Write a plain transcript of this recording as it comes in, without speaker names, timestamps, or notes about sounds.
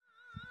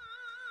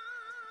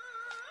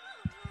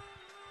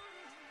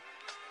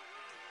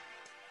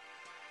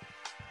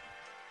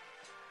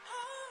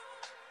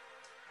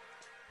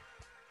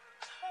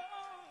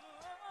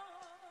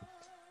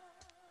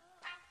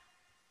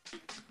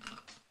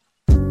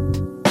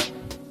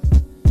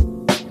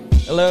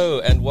Hello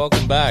and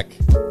welcome back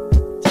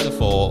to the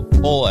For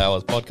All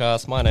Hours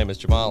podcast. My name is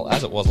Jamal,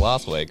 as it was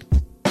last week,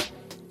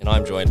 and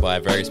I'm joined by a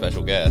very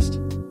special guest,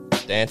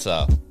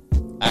 dancer,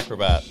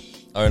 acrobat,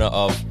 owner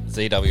of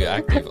ZW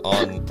Active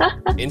on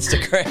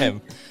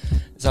Instagram,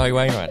 Zoe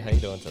Wainwright. How are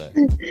you doing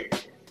today?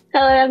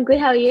 Hello, I'm good.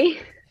 How are you?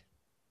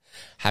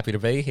 Happy to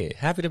be here.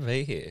 Happy to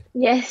be here.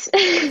 Yes.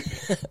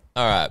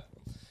 All right.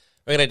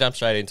 We're going to jump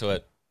straight into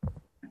it.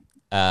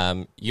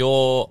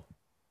 Your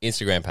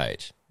Instagram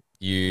page.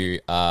 You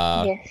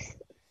are... Yes.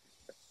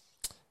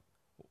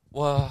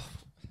 Well,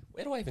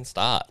 where do I even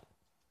start?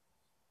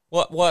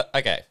 What?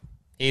 Okay,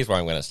 here's where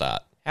I'm going to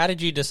start. How did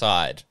you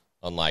decide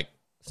on,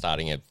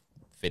 starting a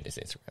fitness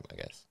Instagram, I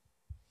guess?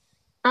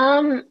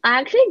 I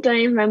actually don't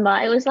even remember.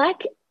 It was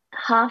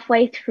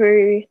halfway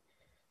through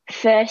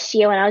first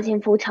year when I was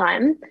in full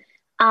time.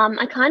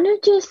 I kind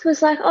of just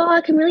was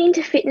I'm really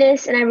into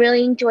fitness and I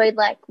really enjoyed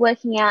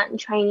working out and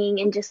training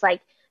and just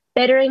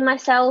bettering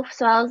myself.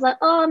 So I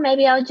was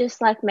maybe I'll just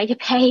make a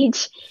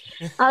page.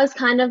 I was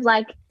kind of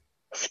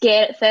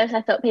scared at first.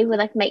 I thought people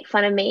would make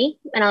fun of me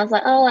and I was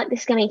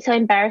this is going to be so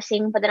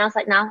embarrassing. But then I was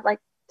nah,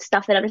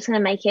 stuff it. I'm just going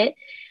to make it.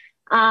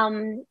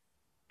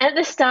 At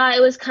the start,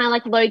 it was kind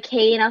of low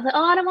key and I was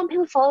I don't want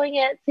people following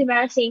it. It's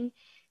embarrassing.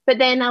 But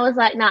then I was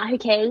nah, who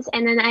cares?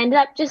 And then I ended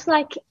up just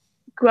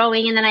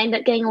growing, and then I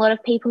ended up getting a lot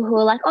of people who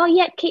were oh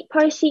yeah, keep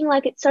posting,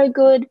 it's so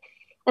good.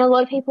 And a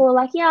lot of people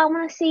were yeah, I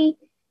want to see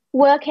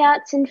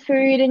workouts and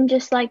food and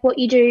just what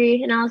you do.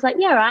 And I was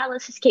yeah, right,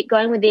 let's just keep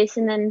going with this.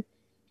 And then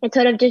it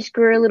sort of just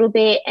grew a little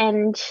bit,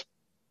 and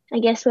I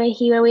guess we're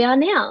here where we are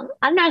now.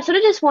 I don't know, I sort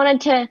of just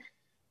wanted to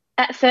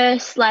at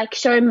first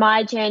show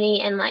my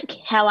journey and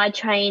how I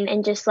train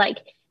and just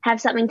have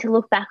something to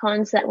look back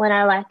on, so that when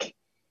I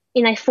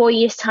in 4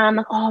 years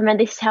time, oh man,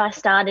 this is how I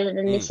started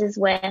and this is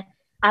where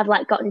I've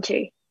gotten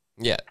to.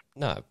 Yeah,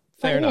 no,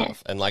 fair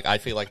enough. And I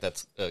feel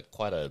that's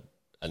quite a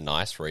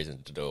nice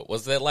reason to do it.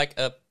 Was there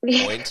a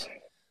point,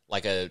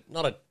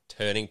 not a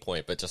turning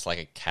point, but just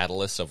a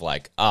catalyst of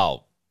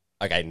oh,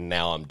 okay,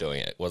 now I'm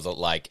doing it? Was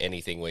it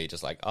anything where you're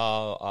just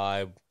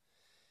I,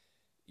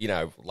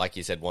 like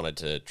you said, wanted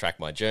to track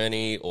my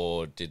journey,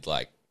 or did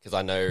because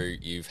I know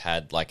you've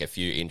had a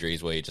few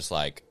injuries where you're just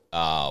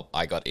oh,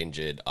 I got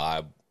injured,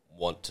 I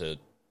want to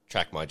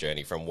track my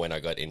journey from when I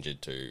got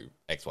injured to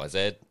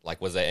XYZ.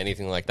 Was there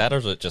anything like that, or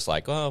was it just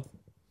oh,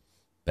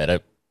 better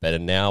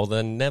now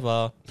than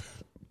never?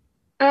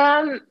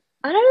 I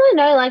don't really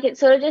know. It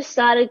sort of just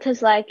started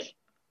because I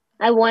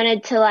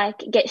wanted to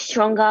get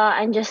stronger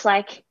and just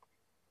I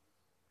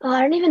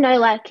don't even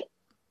know.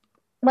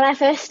 When I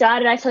first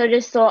started, I sort of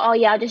just thought, oh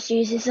yeah, I'll just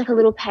use this a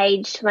little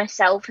page to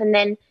myself. And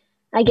then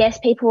I guess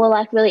people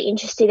were really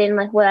interested in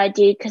what I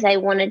did because they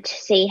wanted to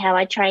see how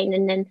I trained.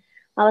 And then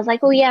I was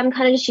oh yeah, I'm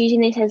kind of just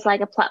using this as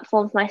a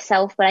platform for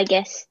myself, but I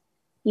guess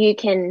you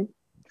can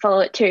follow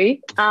it too.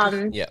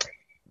 Yeah.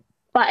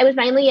 But it was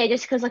mainly, yeah,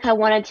 just because I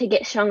wanted to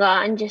get stronger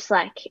and just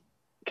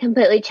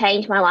completely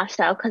change my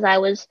lifestyle, because I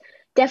was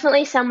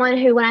definitely someone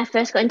who, when I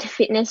first got into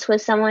fitness,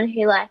 was someone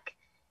who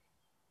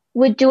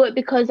would do it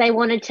because they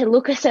wanted to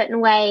look a certain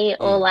way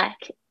or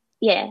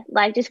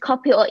just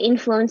copy or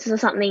influences or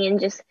something and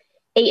just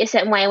eat a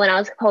certain way, when I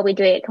was probably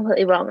doing it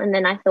completely wrong. And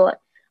then I thought,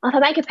 if I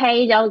make a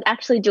page, I'll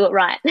actually do it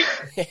right.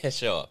 Yeah,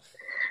 sure.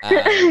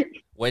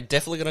 We're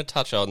definitely going to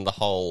touch on the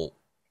whole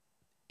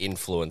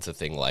influencer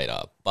thing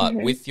later, but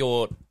with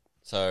your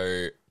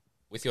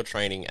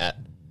training at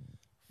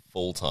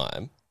full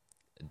time,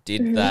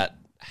 did that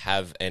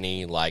have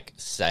any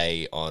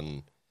say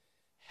on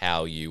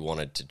how you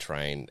wanted to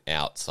train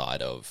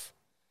outside of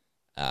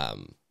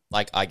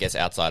I guess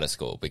outside of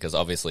school? Because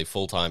obviously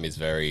full time is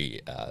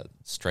very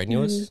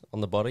strenuous on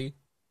the body.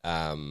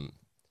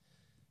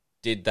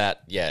 Did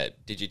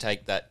you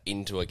take that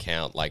into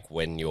account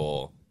when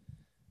you're,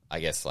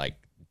 I guess,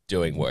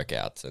 doing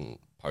workouts and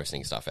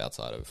posting stuff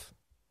outside of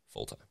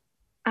full time?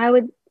 I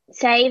would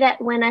say that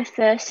when I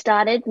first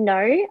started,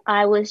 no,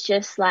 I was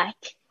just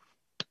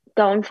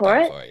going for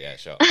it. Yeah,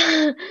 sure.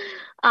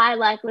 I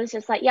was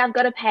just yeah, I've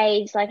got a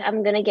page,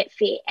 I'm gonna get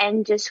fit,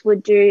 and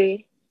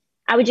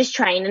I would just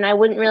train, and I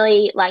wouldn't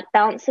really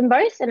balance them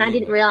both, and I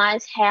didn't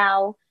realize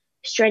how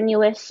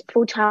strenuous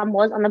full time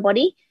was on the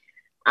body.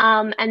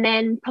 And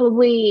then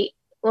probably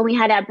when we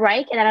had our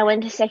break and then I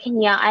went to second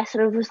year, I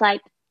sort of was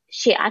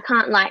shit, I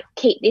can't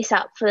keep this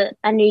up for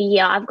a new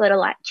year. I've got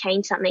to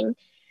change something.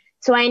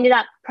 So I ended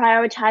up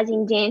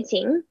prioritizing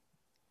dancing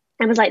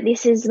and was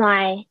this is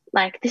my,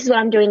 this is what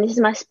I'm doing. This is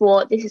my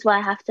sport. This is what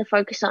I have to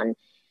focus on.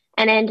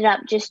 And I ended up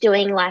just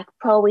doing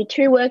probably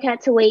 2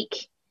 workouts a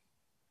week,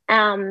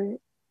 in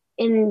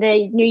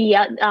the new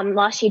year,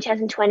 last year,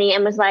 2020,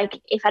 and was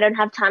if I don't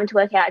have time to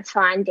work out, it's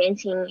fine.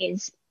 Dancing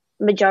is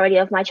majority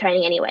of my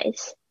training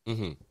anyways.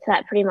 So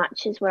that pretty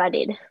much is what I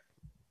did.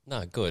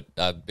 No, good.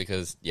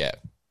 Because, yeah,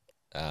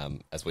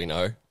 as we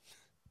know,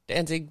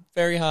 dancing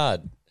very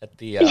hard at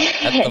the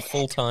at the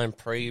full-time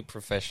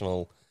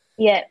pre-professional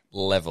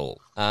level.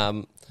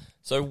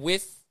 So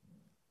with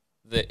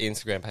the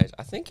Instagram page,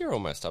 I think you're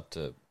almost up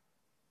to,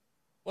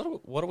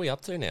 what are we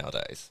up to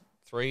nowadays?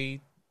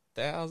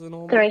 3,000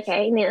 almost.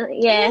 3K, nearly.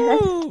 Yeah,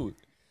 Ooh,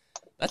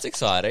 that's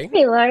exciting.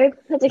 pretty low.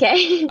 That's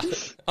okay.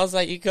 I was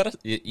like,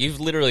 you've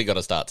literally got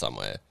to start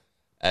somewhere,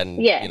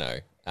 and Yeah.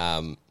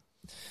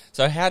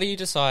 So how do you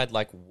decide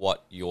like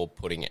what you're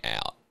putting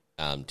out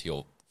to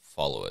your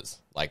followers?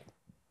 Like,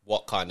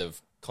 what kind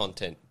of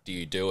content do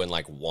you do and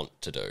like want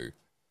to do?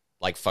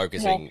 Like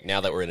focusing Okay.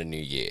 now that we're in a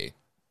new year,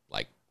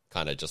 like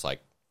kind of just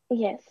like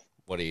Yes.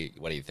 what are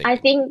you I thinking?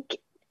 think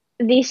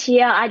this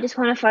year I just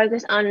want to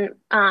focus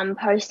on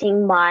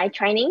posting my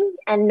training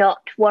and not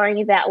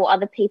worrying about what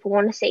other people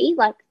want to see,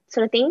 like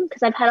sort of thing.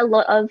 Because I've had a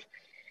lot of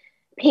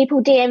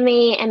people DM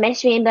me and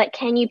message me and be like,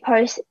 can you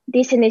post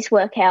this and this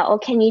workout, or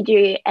can you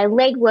do a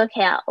leg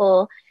workout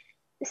or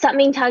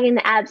something targeting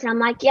the abs? And I'm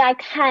like, yeah, I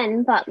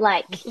can, but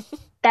like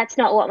that's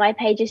not what my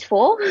page is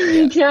for. Do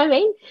Yeah. you know what I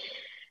mean?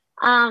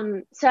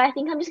 So I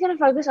think I'm just gonna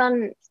focus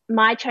on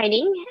my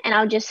training and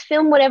I'll just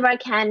film whatever I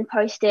can,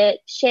 post it,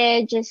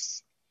 share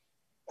just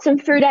some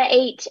food I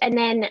eat, and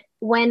then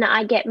when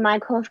I get my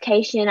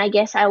qualification, I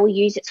guess I will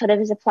use it sort of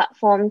as a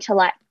platform to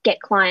like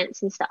get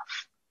clients and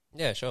stuff.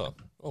 Yeah, sure.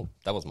 Oh,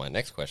 that was my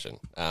next question.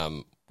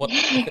 What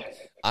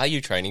are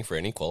you training for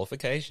any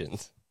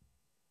qualifications?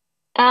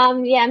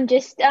 Yeah, I'm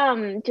just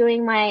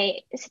doing my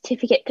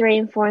certificate 3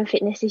 and 4 in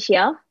fitness this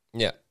year.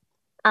 Yeah.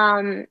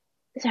 Um,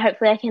 so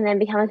hopefully I can then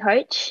become a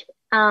coach.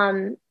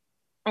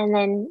 And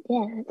then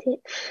yeah, that's it.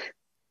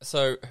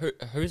 So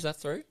who's that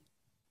through?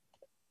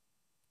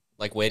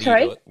 Like where do you do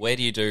Sorry? it? Where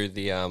do you do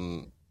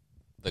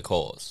the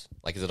course?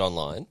 Like is it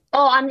online?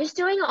 Oh, I'm just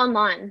doing it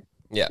online.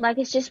 Yeah. Like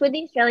it's just with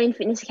the Australian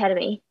Fitness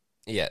Academy.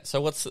 Yeah.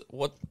 So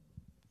what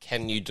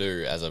can you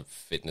do as a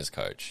fitness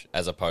coach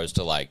as opposed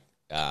to like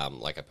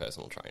a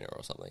personal trainer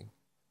or something?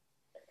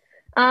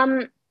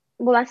 Um,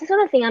 well, that's the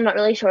sort of thing I'm not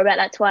really sure about.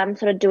 That's why I'm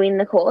sort of doing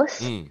the course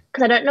Mm.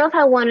 because I don't know if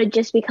I want to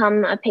just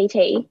become a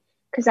PT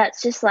because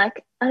that's just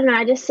like I don't know.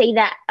 I just see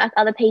that like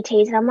other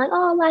PTs and I'm like,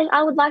 oh, like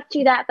I would like to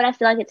do that, but I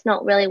feel like it's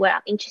not really what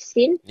I'm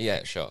interested in.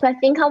 Yeah, sure. So I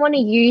think I want to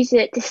use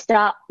it to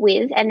start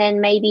with, and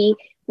then maybe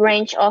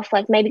branch off,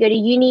 like maybe go to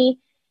uni,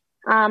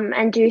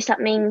 and do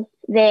something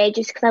there.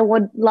 Just because I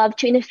would love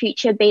to in the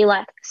future be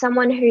like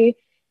someone who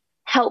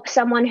help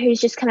someone who's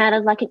just come out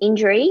of like an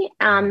injury,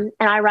 Hmm.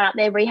 and I run up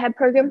their rehab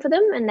program for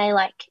them, and they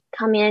like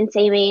come in and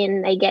see me,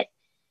 and they get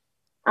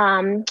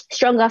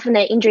stronger from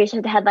their injuries. So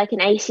if they had like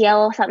an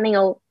ACL or something,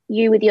 or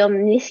you with your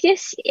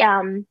meniscus,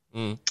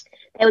 Mm.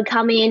 they would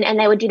come in and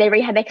they would do their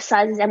rehab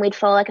exercises, and we'd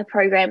follow like a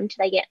program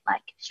until they get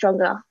like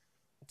stronger.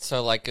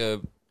 So like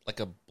a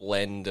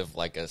blend of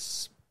like a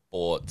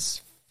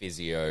sports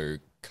physio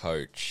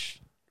coach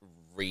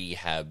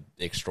rehab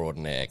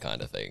extraordinaire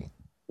kind of thing.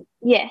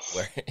 Yes,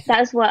 Where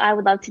that's what I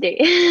would love to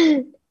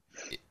do.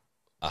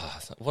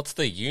 what's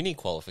the uni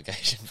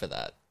qualification for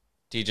that?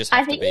 Do you just I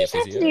have to think you be a just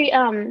have to physio?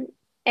 do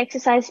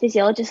exercise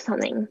physiologist or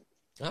something,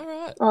 All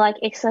right. or like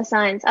exercise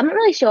science. I'm not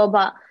really sure,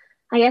 but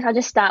I guess I'll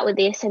just start with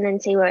this and then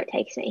see where it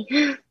takes me.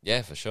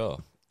 Yeah, for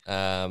sure.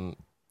 Um,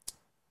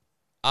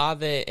 are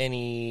there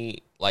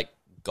any like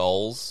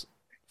goals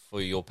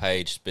for your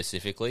page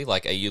specifically?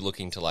 Like, are you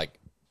looking to like,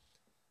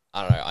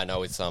 I don't know. I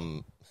know it's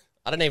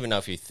I don't even know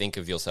if you think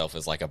of yourself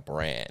as like a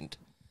brand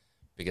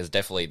because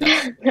definitely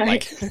that's No.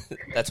 like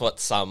that's what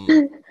some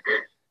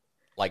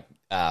like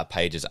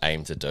pages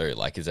aim to do.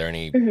 Like, is there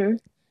any hmm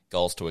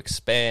goals to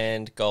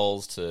expand?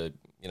 Goals to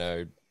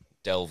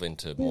delve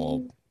into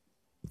more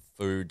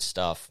food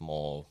stuff,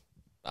 more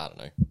I don't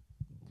know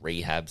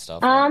rehab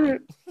stuff. I don't know. Um,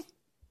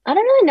 I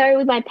don't really know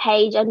with my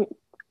page.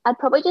 I'd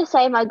probably just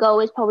say my goal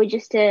is probably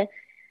just to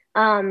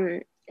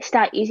um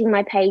start using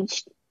my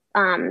page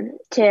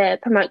to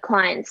promote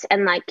clients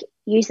and like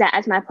use that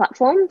as my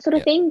platform sort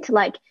of Yeah, thing to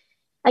like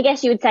I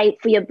guess you would say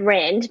for your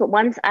brand, but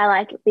once I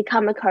like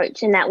become a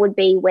coach, and that would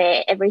be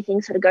where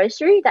everything sort of goes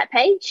through that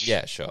page.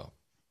 yeah, sure.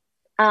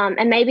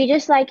 And maybe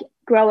just like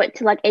grow it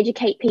to like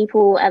educate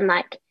people and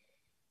like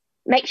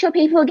make sure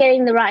people are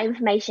getting the right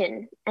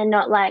information and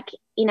not like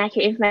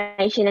inaccurate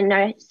information, and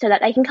know so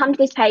that they can come to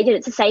this page and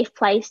it's a safe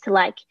place to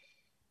like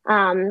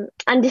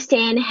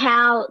understand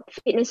how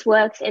fitness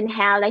works and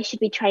how they should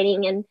be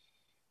training, and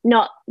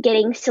not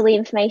getting silly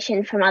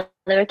information from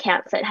other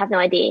accounts that have no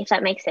idea, if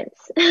that makes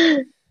sense.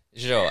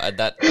 Sure, and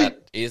that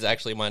is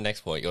actually my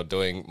next point. You're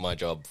doing my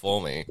job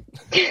for me.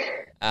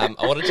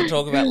 I wanted to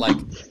talk about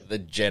like the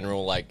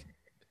general, like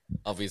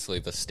obviously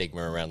the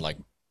stigma around like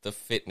the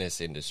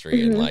fitness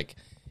industry and hmm like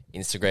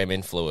Instagram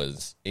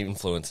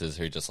influencers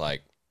who just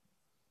like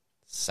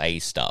say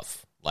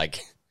stuff.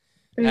 Like,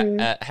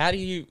 mm how do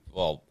you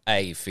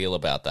a feel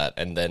about that,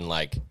 and then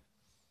like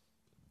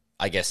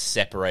I guess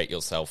separate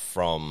yourself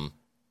from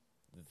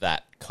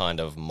that kind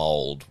of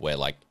mold where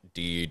like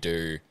do you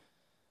do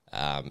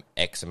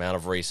X amount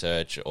of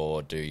research,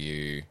 or do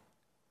you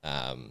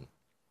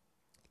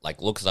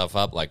like look stuff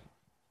up? Like,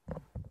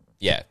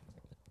 yeah.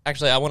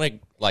 Actually, I want to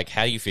like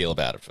how you feel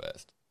about it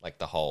first, like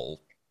the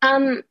whole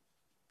Um,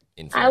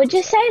 I would influencer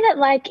just stuff. say that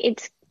like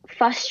it's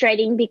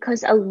frustrating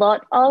because a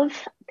lot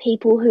of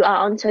people who are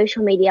on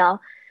social media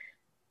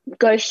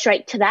go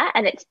straight to that.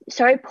 And it's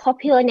so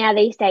popular now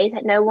these days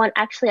that no one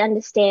actually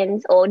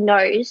understands or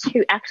knows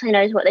who actually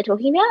knows what they're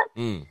talking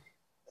about. Mm.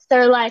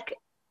 So like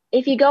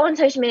if you go on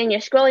social media and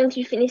you're scrolling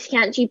through fitness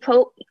accounts,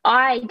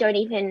 I don't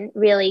even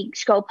really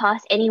scroll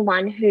past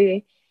anyone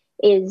who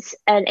is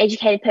an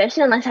educated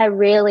person unless I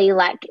really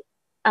like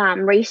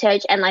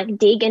research and like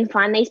dig and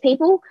find these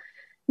people.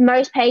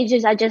 Most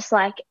pages are just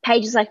like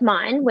pages like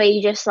mine where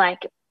you just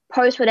like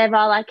post whatever,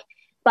 like,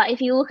 but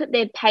if you look at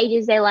their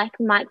pages, they like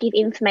might give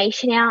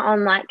information out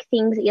on like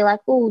things that you're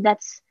like, oh,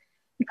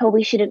 you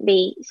probably shouldn't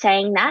be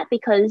saying that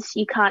because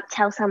you can't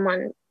tell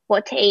someone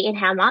what to eat and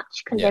how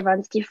much because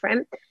everyone's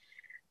different.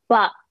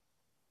 But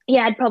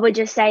yeah, I'd probably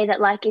just say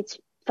that like it's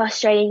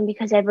frustrating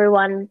because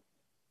everyone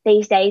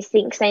these days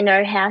thinks they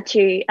know how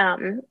to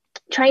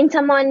train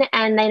someone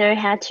and they know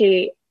how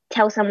to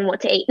tell someone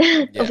what to eat,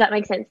 if that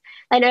makes sense.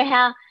 They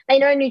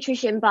know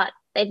nutrition, but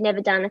they've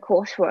never done a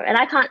course for it. And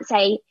I can't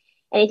say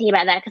anything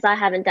about that because I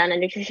haven't done a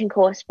nutrition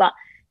course, but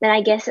then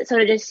I guess it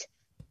sort of just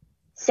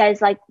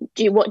says like,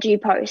 what do you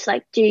post?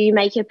 Like, do you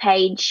make your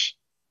page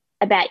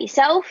about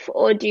yourself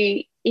or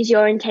is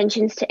your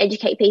intentions to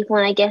educate people?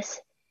 And I guess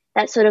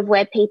that's sort of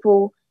where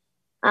people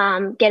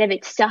get a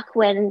bit stuck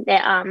when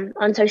they're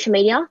on social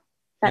media.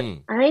 But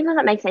I don't even know if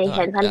that makes any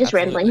sense. I'm just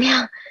rambling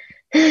now.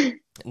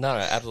 No,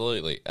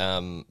 absolutely.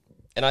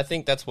 And I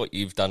think that's what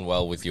you've done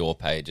well with your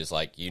page is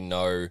like,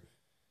 I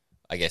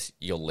guess,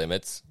 your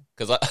limits.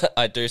 Because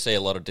I do see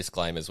a lot of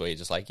disclaimers where you're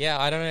just like, yeah,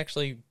 I don't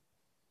actually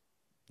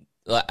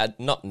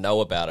not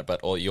know about it, but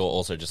or you're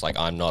also just like,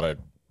 I'm not a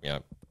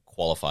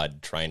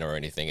qualified trainer or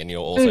anything. And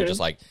you're also just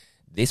like,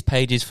 this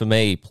page is for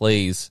me,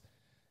 please.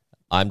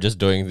 I'm just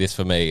doing this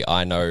for me.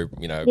 I know,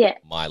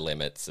 my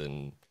limits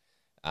and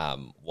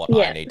what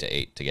I need to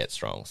eat to get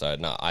strong. So,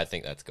 no, I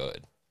think that's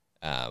good.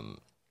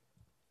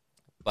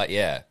 But,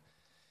 yeah,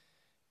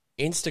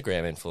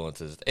 Instagram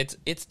influencers,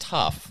 it's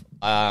tough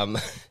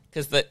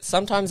because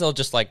sometimes they'll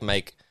just, like,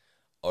 make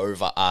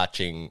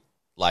overarching,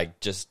 like,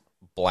 just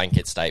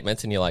blanket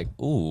statements and you're like,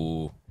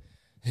 ooh,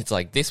 it's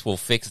like, this will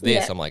fix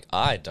this. I'm like,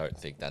 I don't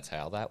think that's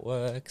how that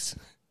works.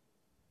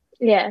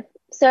 Yeah.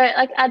 So,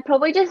 like, I'd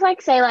probably just,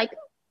 like, say, like,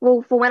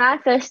 well, for when I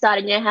first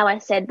started, you know how I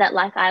said that,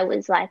 like, I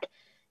was, like,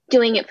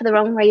 doing it for the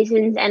wrong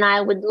reasons and I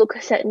would look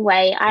a certain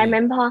way. I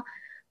remember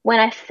when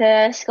I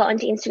first got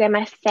onto Instagram,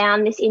 I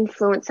found this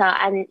influencer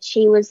and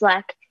she was,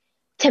 like,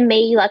 to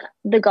me, like,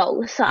 the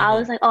goal. So I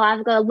was like, oh,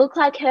 I've got to look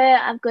like her.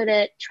 I've got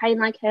to train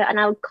like her. And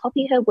I would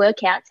copy her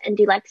workouts and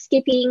do, like,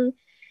 skipping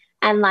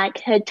and,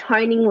 like, her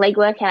toning leg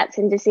workouts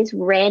and just this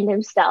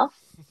random stuff.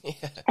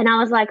 And I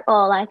was like,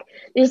 oh, like,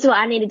 this is what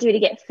I need to do to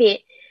get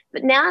fit.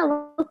 But now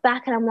I look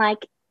back and I'm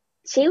like,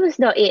 she was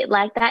not it.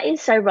 Like, that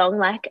is so wrong.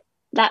 Like,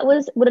 that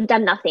would have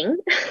done nothing.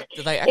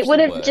 Do they actually it would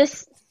have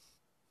just...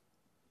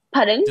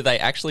 Pardon? Do they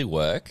actually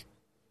work?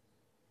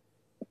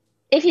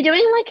 If you're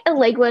doing, like, a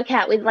leg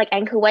workout with, like,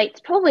 ankle weights,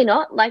 probably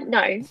not. Like,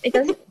 no, it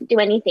doesn't do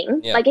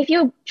anything. Like, if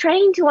you're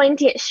training to want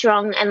to get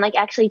strong and, like,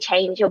 actually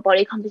change your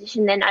body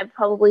composition, then I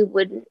probably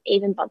wouldn't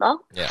even bother.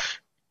 Yeah.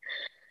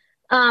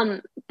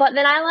 But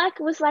then I, like,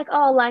 was like,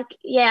 oh, like,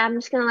 yeah, I'm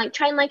just going to, like,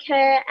 train like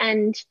her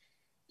and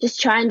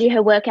just try and do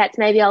her workouts.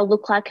 Maybe I'll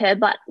look like her.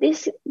 But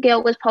this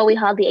girl was probably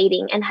hardly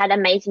eating and had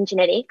amazing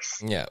genetics.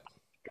 Yeah.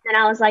 And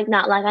I was like,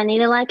 no, like, I need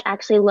to, like,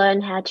 actually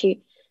learn how to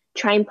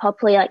train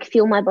properly, like,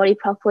 feel my body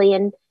properly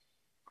and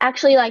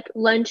actually, like,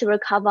 learn to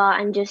recover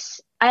and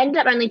just... I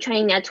ended up only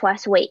training now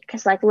twice a week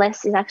because, like,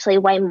 less is actually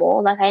way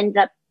more. Like, I ended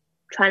up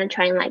trying to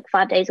train, like,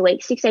 5 days a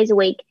week, 6 days a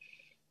week.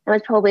 I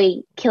was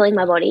probably killing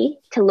my body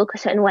to look a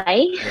certain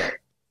way,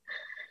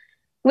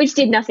 which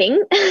did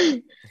nothing.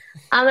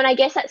 And I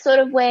guess that's sort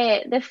of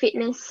where the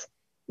fitness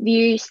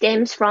view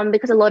stems from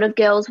because a lot of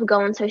girls will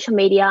go on social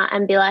media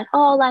and be like,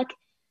 oh, like,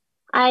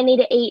 I need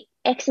to eat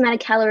X amount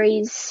of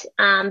calories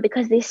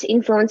because this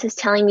influencer is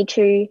telling me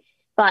to,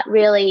 but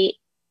really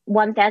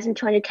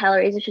 1,200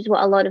 calories, which is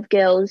what a lot of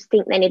girls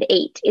think they need to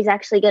eat, is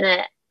actually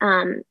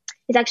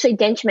is actually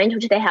detrimental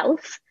to their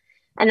health.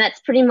 And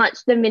that's pretty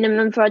much the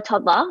minimum for a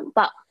toddler.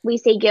 But we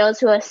see girls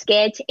who are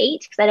scared to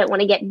eat because they don't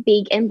want to get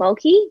big and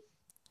bulky.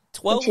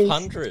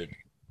 1,200?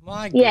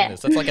 My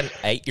goodness, that's like an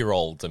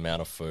 8-year-old's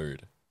amount of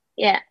food.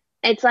 Yeah,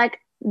 it's like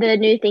the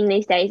new thing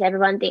these days.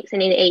 Everyone thinks they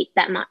need to eat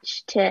that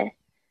much to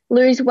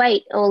lose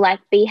weight or, like,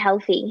 be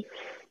healthy.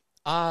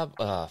 I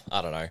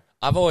don't know.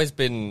 I've always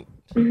been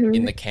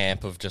in the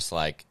camp of just,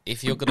 like,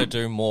 if you're going to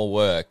do more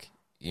work,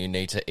 you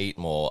need to eat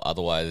more.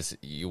 Otherwise,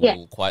 you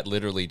will quite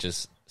literally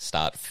just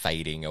start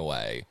fading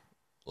away.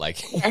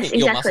 Like,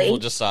 your muscles will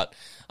just start...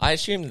 I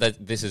assume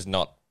that this is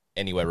not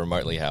anywhere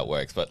remotely how it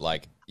works, but,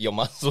 like, your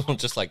muscles will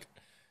just, like,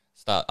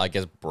 start, I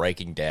guess,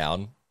 breaking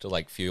down to,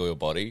 like, fuel your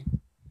body.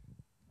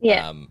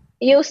 Yeah.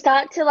 You'll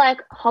start to, like,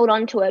 hold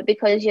on to it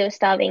because you're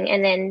starving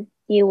and then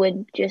you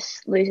would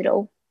just lose it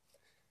all.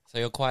 So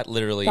you're quite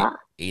literally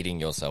eating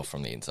yourself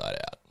from the inside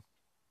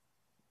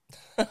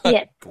out.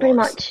 Yeah, pretty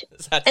much.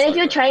 And if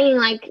you're training,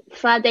 like,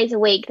 5 days a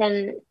week,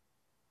 then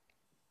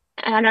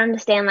I don't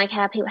understand, like,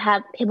 how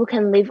people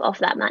can live off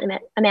that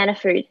amount of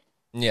food.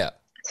 Yeah.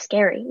 It's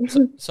scary.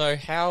 So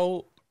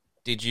how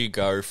did you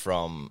go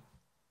from,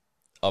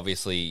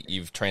 obviously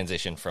you've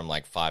transitioned from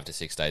like 5 to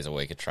 6 days a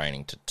week of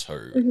training to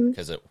 2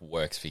 because it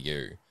works for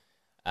you.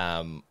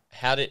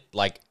 How did,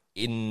 like,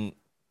 in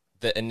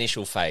the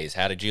initial phase,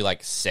 how did you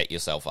like set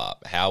yourself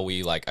up? How were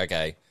you like,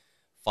 okay,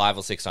 5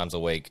 or 6 times a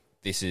week,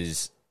 this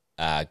is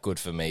good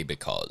for me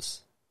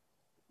because,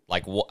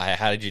 like,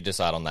 how did you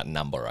decide on that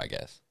number, I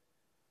guess?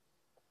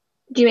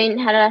 Do you mean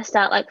how did I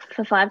start, like,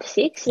 for 5 to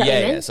 6?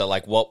 Yeah. So,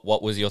 like,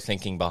 what was your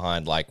thinking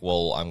behind, like,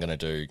 well, I'm going to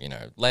do, you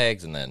know,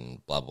 legs and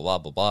then blah, blah, blah,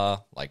 blah,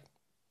 blah. Like,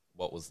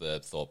 what was the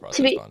thought process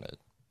behind it?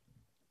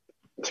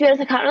 To be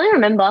honest, I can't really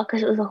remember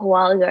because it was like a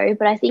while ago,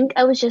 but I think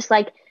I was just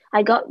like,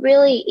 I got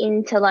really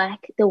into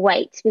like the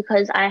weights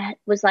because I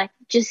was like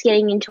just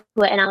getting into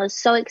it and I was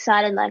so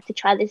excited like to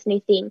try this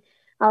new thing.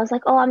 I was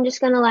like, oh, I'm just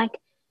going to like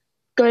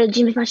go to the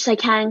gym as much as I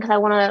can because I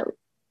want to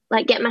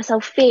like get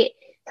myself fit.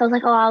 So I was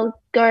like, oh,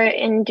 I'll go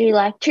and do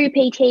like 2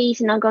 PTs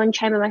and I'll go and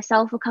train by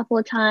myself a couple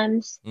of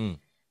times.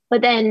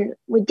 But then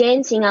with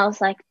dancing, I was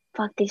like,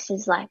 fuck, this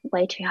is like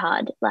way too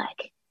hard.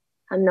 Like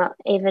I'm not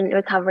even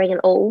recovering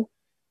at all.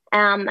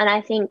 And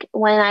I think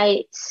when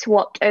I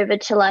swapped over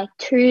to like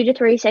 2 to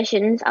 3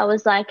 sessions, I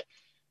was like,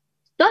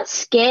 not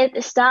scared at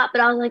the start,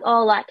 but I was like,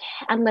 oh, like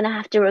I'm going to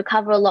have to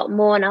recover a lot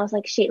more. And I was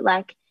like, shit,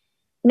 like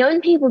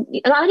knowing people,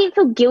 I didn't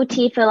feel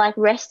guilty for like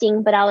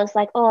resting, but I was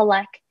like, oh,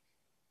 like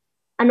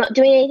I'm not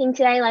doing anything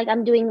today. Like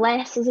I'm doing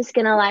less. Is this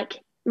going to like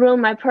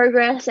ruin my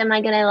progress? Am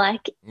I going to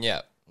like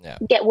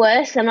get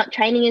worse? I'm not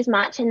training as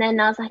much. And then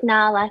I was like,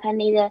 nah, like I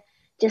need to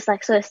just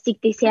like sort of stick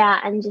this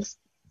out and just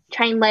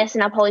train less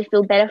and I'll probably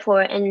feel better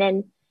for it. And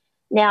then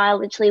now I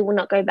literally will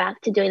not go back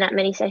to doing that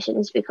many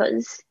sessions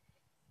because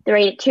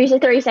 2 to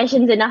 3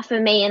 sessions enough for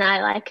me and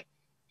I like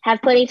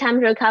have plenty of time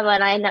to recover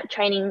and I end up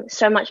training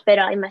so much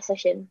better in my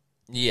session.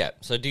 Yeah.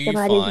 So do you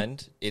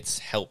find it's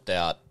helped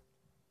out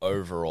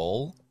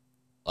overall,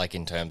 like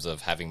in terms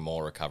of having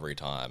more recovery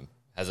time?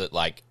 Has it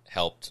like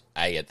helped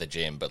A, at the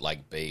gym, but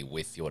like B,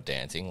 with your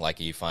dancing? Like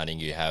are you finding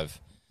do you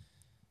have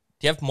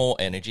more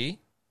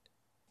energy?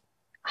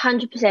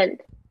 100%.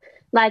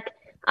 Like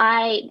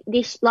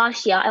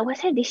last year, I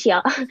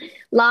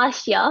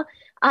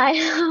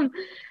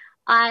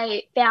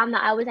found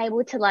that I was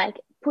able to like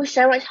push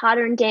so much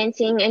harder in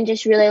dancing and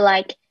just really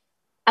like,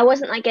 I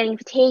wasn't like getting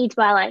fatigued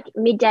by like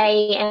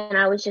midday and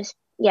I was just,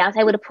 I was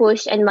able to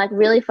push and like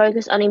really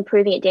focus on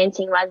improving at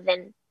dancing rather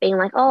than being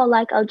like, oh,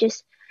 like I'll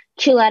just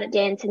chill out at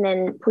dance and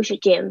then push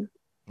at gym.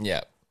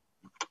 Yeah.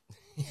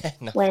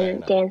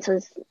 When dance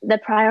was the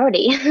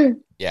priority.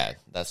 Yeah,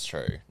 that's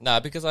true.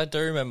 No, because I do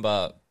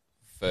remember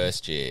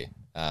first year,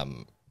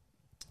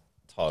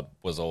 Todd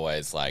was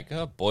always like,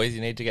 oh, boys,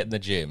 you need to get in the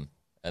gym.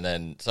 And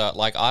then, so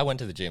like I went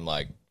to the gym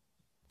like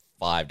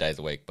 5 days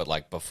a week, but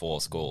like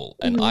before school.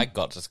 And I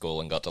got to school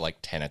and got to like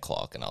 10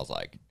 o'clock and I was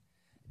like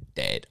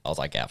dead. I was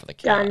like out for the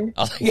count. Done.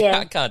 I was like,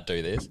 I can't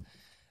do this.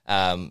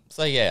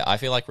 So yeah, I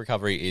feel like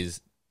recovery is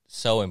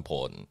so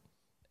important.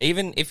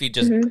 Even if you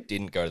just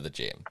didn't go to the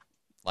gym,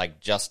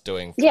 like just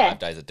doing 5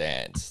 days of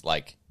dance,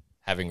 like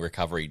having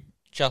recovery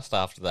just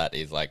after that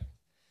is like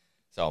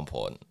so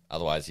important.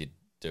 Otherwise you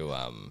do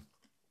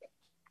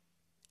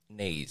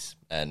knees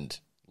and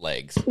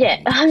legs. Yeah,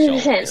 and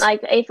 100%. shoulders. Like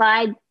if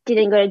I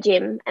didn't go to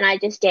gym and I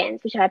just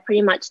danced, which I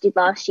pretty much did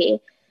last year,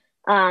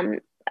 I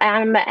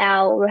remember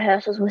our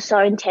rehearsals were so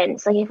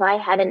intense. Like if I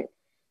hadn't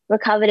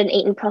recovered and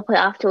eaten properly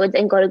afterwards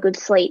and got a good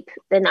sleep,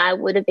 then I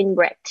would have been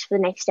wrecked for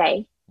the next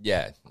day.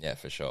 Yeah,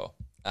 for sure.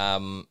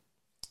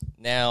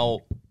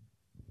 Now,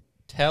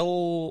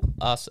 tell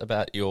us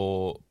about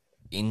your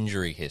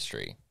injury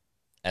history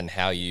and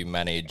how you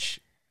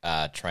manage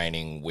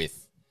training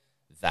with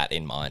that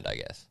in mind, I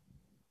guess.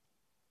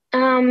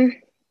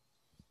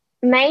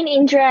 Main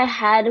injury I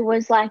had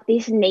was like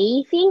this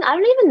knee thing. I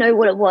don't even know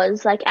what it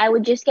was. Like I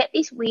would just get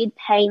this weird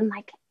pain,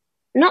 like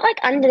not like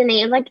under the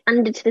knee, it was like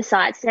under to the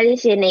side. So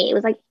this is your knee. It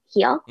was like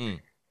here.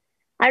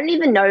 I don't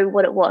even know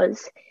what it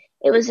was.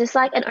 It was just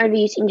like an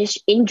overuse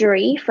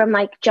injury from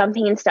like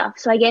jumping and stuff.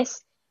 So I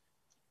guess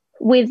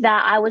with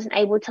that, I wasn't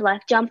able to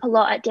like jump a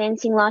lot at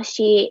dancing last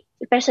year,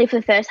 especially for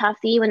the first half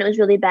of the year when it was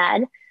really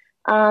bad.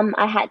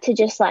 I had to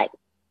just like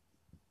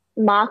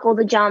mark all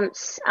the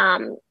jumps.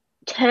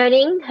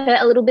 Turning hurt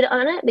a little bit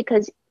on it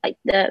because like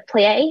the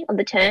plie of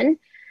the turn.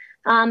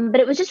 But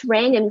it was just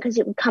random because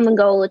it would come and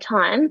go all the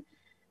time.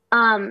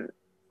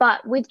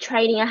 But with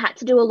training, I had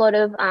to do a lot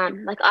of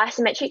like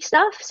isometric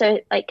stuff. So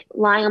like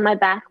lying on my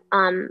back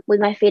with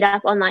my feet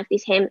up on like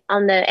this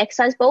on the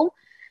exercise ball.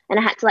 And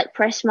I had to like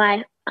press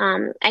my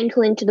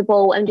ankle into the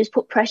ball and just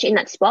put pressure in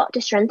that spot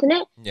to strengthen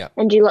it. Yeah.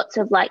 And do lots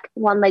of like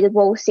one-legged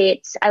wall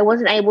sits. I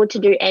wasn't able to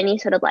do any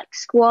sort of like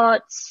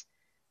squats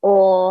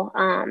or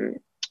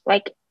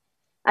like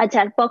I'd say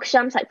like box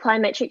jumps, like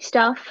plyometric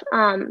stuff.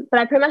 But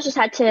I pretty much just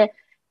had to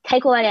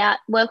take all that out,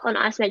 work on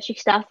isometric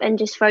stuff, and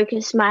just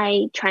focus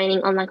my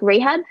training on like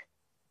rehab.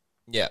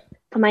 Yeah.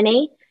 For my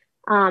knee.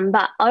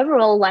 But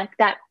overall, like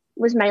that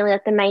was mainly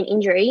like the main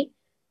injury.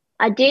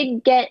 I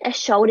did get a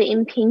shoulder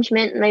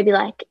impingement maybe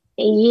like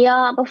a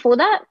year before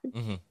that,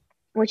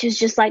 which is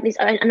just like this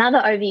another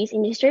overuse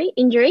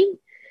injury.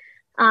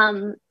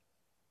 Um,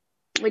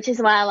 which is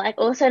why like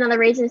also another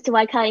reason as to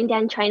why cutting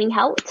down training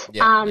helped.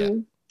 Yeah, yeah,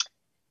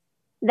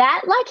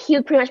 That like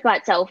healed pretty much by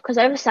itself because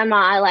over summer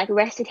I like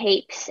rested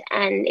heaps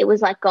and it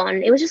was like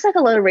gone. It was just like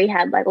a lot of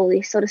rehab, like all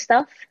this sort of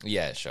stuff.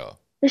 yeah. Sure.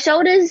 The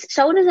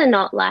shoulders are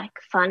not like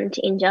fun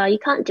to injure. You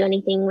can't do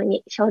anything when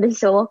your shoulder's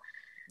sore.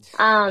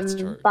 That's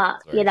true.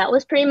 But That's yeah, very that true.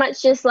 was pretty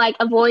much just like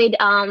avoid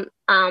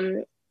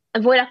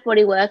upper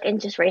body work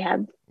and just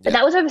rehab. But Yeah.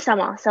 that was over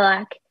summer, so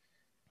like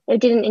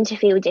it didn't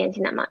interfere with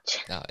dancing that much.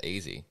 Ah,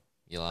 easy.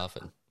 You're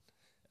laughing.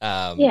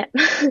 Yeah.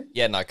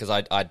 Yeah, no, because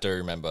I do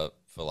remember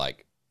for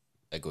like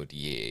a good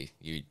year,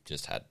 you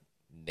just had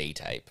knee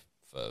tape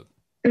for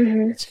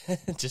hmm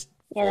just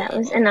Yeah, that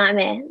was a forever.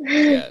 nightmare.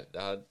 Yeah,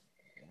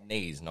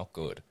 knees not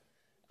good.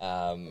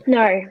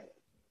 No.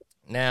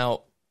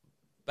 Now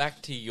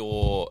back to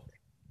your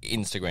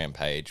Instagram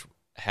page.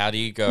 How do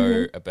you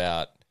go hmm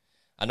about?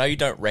 I know you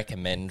don't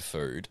recommend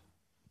food,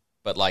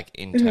 but like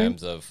in hmm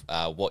terms of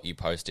what you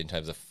post in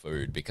terms of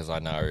food, because I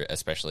know,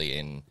 especially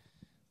in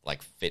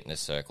like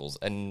fitness circles,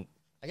 and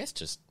I guess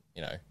just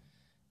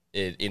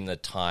in the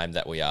time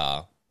that we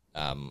are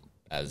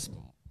as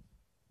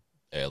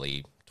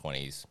early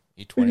 20s.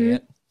 You 20 hmm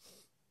yet?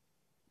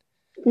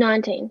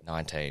 19.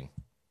 19.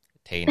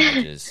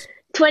 Teenagers,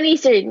 20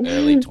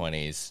 early soon.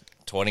 20s,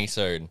 20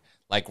 soon.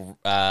 Like,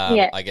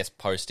 Yeah. I guess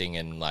posting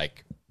and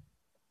like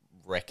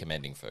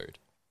recommending food.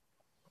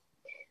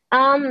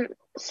 Um,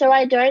 so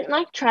I don't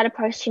like try to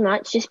post too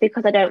much just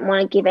because I don't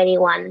want to give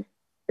anyone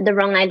the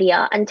wrong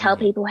idea and tell Hmm.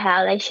 people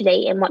how they should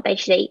eat and what they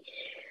should eat.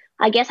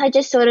 I guess I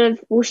just sort of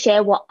will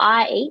share what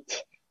I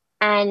eat,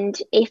 and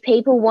if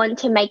people want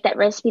to make that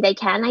recipe, they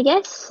can, I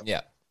guess.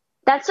 Yeah.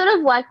 That's sort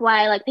of like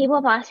why like people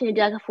have asked me to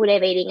do like a full day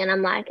of eating, and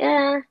I'm like,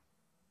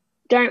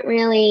 don't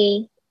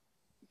really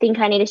think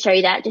I need to show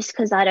you that just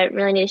because I don't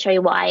really need to show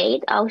you what I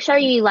eat. I'll show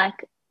you like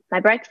my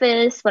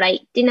breakfast, what I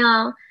eat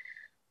dinner,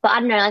 but I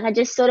don't know, like I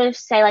just sort of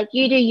say like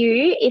you do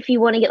you. If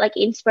you want to get like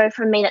inspo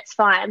from me, that's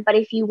fine. But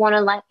if you want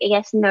to like I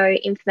guess know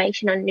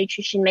information on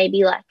nutrition,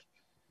 maybe like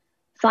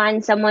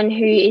find someone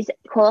who is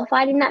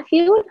qualified in that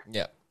field.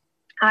 Yeah.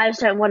 I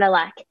just don't want to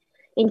like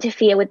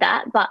interfere with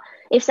that. But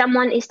if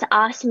someone is to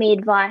ask me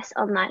advice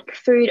on like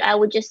food, I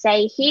would just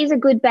say, here's a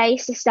good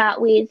base to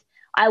start with.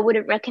 I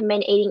wouldn't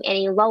recommend eating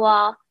any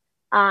lower.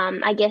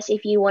 I guess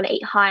if you want to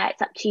eat higher,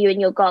 it's up to you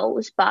and your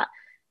goals, but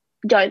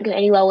don't go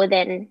any lower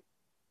than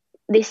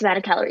this amount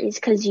of calories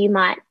because you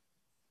might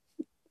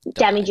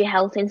damage Die. your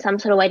health in some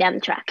sort of way down the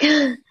track.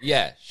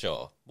 Yeah,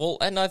 sure. Well,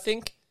 and I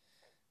think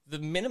the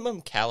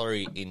minimum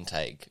calorie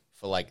intake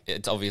for like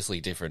it's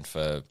obviously different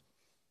for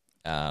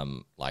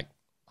like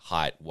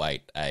height,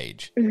 weight,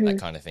 age, that hmm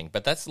kind of thing.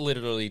 But that's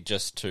literally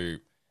just to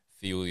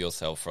fuel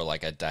yourself for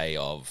like a day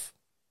of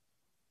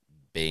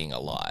being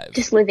alive.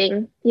 Just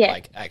living. Yeah.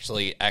 Like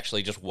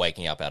actually just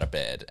waking up out of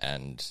bed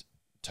and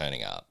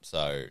turning up.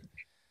 So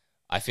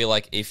I feel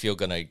like if you're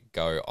gonna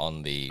go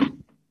on the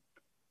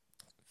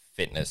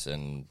fitness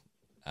and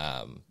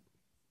um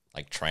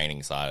like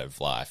training side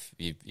of life,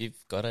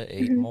 you've got to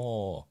eat hmm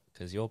more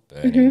because you're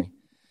hmm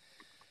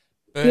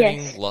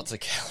burning Yes. lots of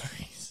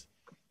calories.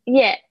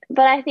 Yeah,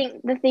 but I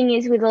think the thing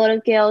is with a lot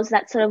of girls,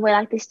 that's sort of where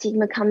like the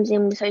stigma comes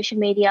in with social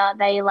media.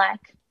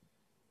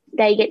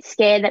 They get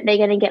scared that they're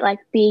gonna get like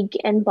big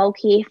and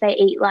bulky if they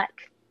eat like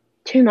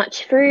too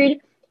much food,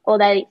 or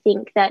they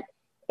think that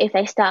if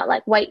they start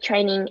like weight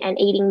training and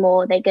eating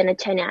more, they're gonna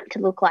turn out to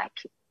look like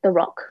The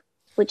Rock,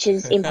 which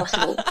is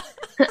impossible.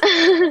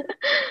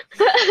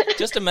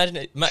 Just imagine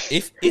it.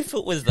 If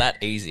it was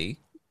that easy,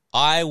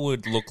 I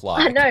would look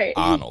I like know.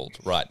 Arnold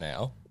right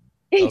now.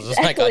 I was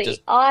just like,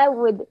 Exactly.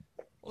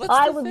 well, that's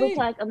I the would look thing.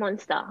 like a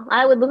monster.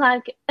 I would look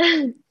like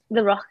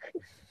The Rock.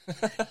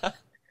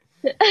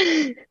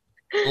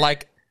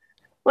 Like,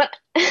 What?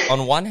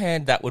 on one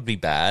hand, that would be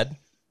bad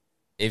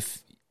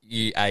if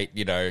you ate,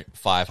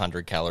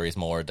 500 calories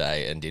more a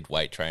day and did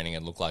weight training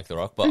and looked like The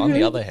Rock. But on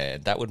the hmm other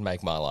hand, that would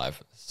make my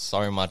life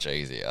so much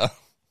easier.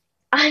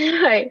 I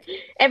know.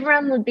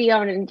 Everyone would be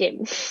on in the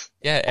gym.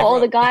 Yeah, All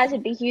everyone. the guys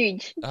would be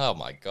huge. Oh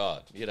my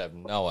God, you'd have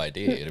no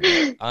idea. It'd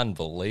be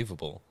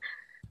unbelievable.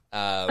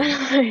 Um,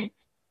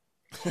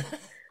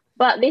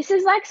 But this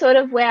is like sort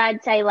of where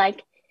I'd say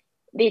like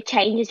the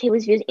changes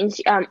people's views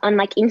on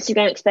like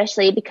Instagram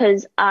especially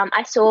because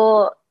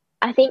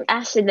I think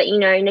Ash said that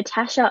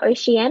Natasha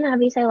Ocean, how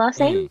do you say her last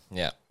name?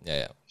 yeah, yeah,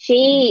 yeah.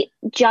 She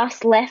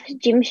just left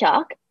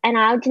Gymshark and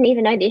I didn't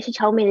even know this. She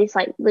told me this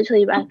like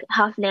literally like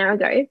half an hour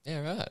ago.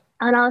 Yeah, right.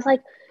 And I was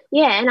like,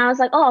 yeah, and I was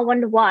like, oh, I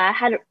wonder why. I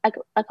had like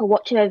a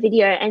watch of her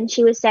video and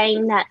she was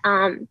saying that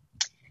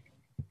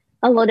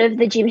a lot of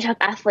the Gymshark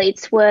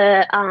athletes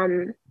were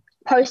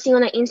posting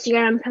on their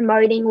Instagram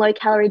promoting low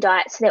calorie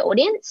diets to their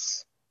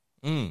audience.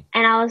 Mm,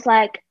 And I was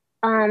like,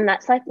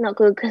 that's like not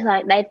good because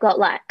like they've got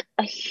like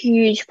a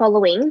huge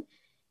following.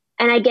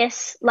 And I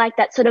guess like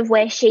that's sort of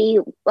where she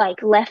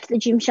like left the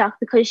Gymshark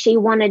because she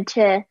wanted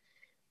to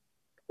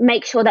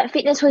make sure that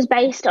fitness was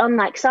based on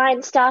like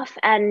science stuff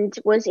and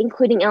was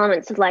including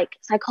elements of like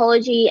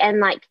psychology and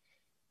like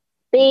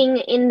being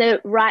in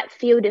the right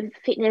field of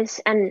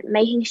fitness and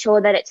making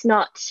sure that it's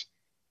not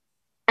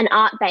an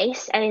art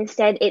base, and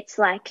instead it's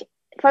like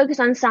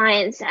focused on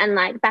science and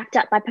like backed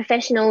up by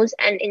professionals,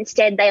 and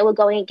instead they were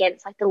going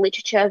against like the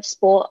literature of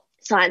sport,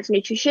 science,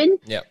 nutrition.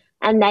 Yeah.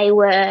 And they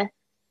were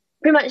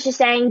pretty much just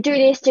saying, do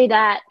this, do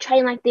that,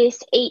 train like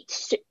this, eat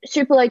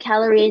super low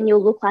calorie and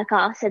you'll look like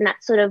us. And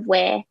that's sort of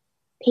where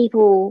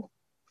people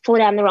fall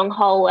down the wrong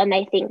hole and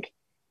they think,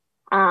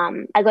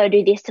 I got to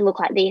do this to look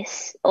like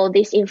this or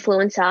this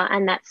influencer.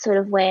 And that's sort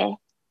of where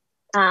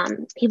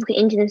people can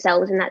injure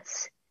themselves, and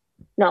that's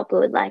not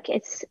good. Like,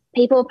 it's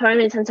people promote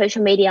this on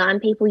social media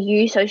and people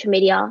use social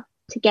media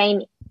to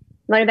gain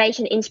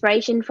motivation,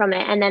 inspiration from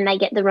it, and then they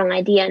get the wrong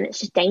idea and it's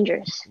just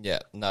dangerous. Yeah,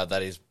 no,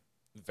 that is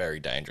very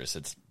dangerous.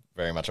 It's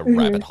very much a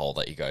rabbit hole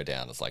that you go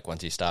down. It's like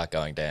once you start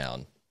going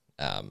down,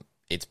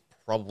 it's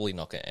probably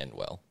not going to end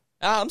well.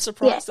 I'm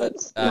surprised that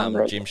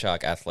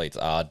Gymshark athletes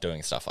are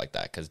doing stuff like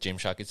that, because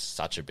Gymshark is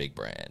such a big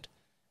brand.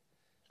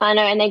 I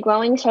know, and they're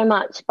growing so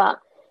much, but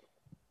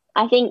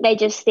I think they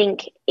just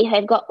think if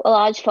they've got a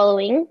large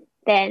following,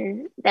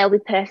 then they'll be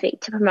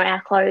perfect to promote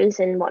our clothes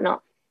and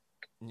whatnot.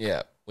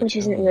 Yeah. Which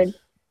isn't good.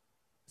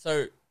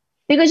 So,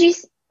 because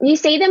you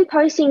see them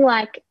posting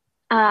like,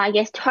 I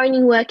guess,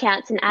 toning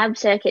workouts and ab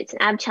circuits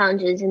and ab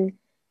challenges, and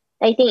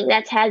they think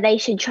that's how they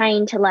should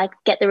train to like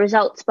get the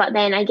results. But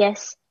then I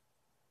guess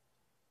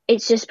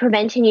it's just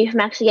preventing you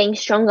from actually getting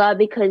stronger,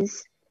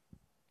 because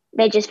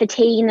they're just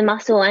fatiguing the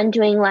muscle and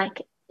doing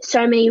like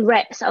so many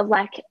reps of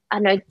like, I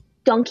don't know,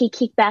 donkey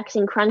kickbacks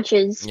and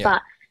crunches. Yeah.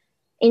 But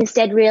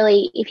instead,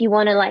 really, if you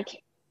want to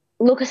like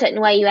look a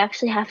certain way, you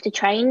actually have to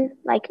train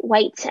like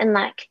weights and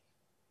like,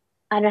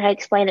 I don't know how to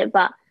explain it,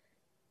 but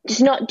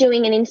just not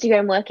doing an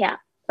Instagram workout.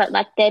 But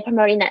like they're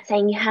promoting that,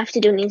 saying you have to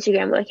do an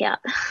Instagram workout.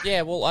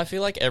 Yeah, well, I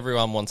feel like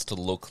everyone wants to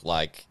look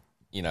like,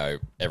 you know,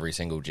 every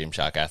single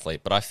Gymshark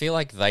athlete, but I feel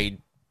like they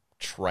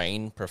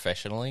train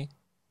professionally.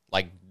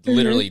 Like,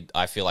 literally,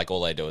 I feel like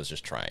all they do is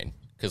just train.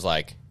 Because,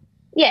 like,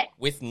 yeah,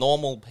 with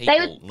normal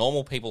people,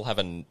 normal people have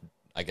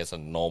a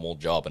normal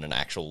job and an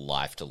actual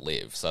life to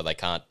live, so they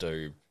can't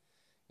do,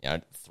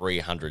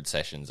 300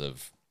 sessions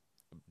of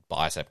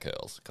bicep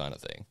curls kind of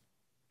thing.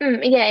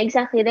 Yeah,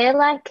 exactly.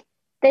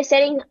 They're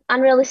setting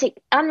unrealistic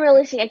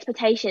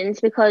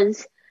expectations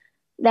because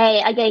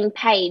they are getting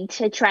paid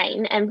to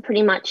train, and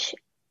pretty much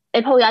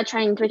they probably are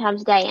training 3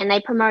 times a day, and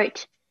they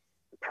promote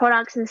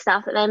products and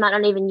stuff that they might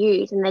not even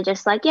use, and they're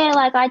just like, yeah,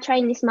 like I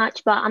train this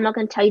much, but I'm not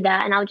going to tell you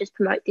that, and I'll just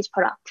promote this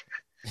product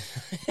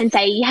and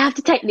say you have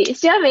to take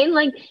this. Do you know what I mean?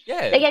 Like,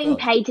 yeah, they're getting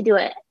paid to do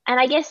it, and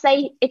I guess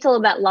it's all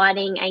about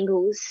lighting,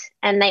 angles,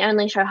 and they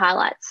only show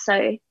highlights. So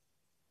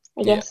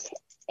I guess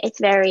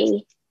it's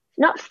very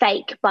not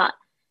fake, but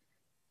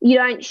you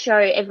don't show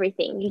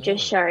everything. You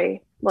just show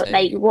what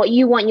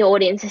you want your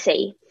audience to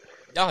see.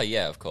 Oh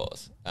yeah, of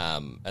course.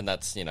 And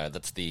that's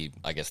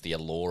the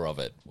allure of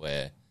it,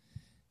 where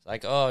it's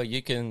like, oh,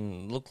 you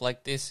can look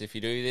like this if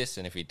you do this,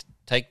 and if you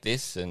take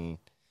this, and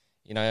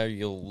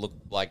you'll look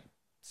like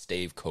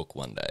Steve Cook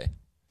one day.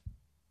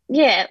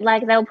 Yeah,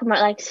 like they'll promote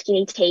like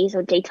skinny teas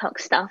or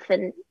detox stuff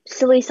and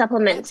silly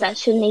supplements that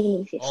shouldn't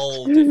even exist.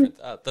 All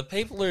different. The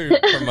people who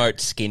promote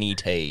skinny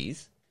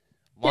teas,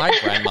 my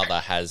grandmother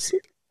has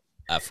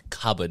a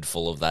cupboard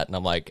full of that, and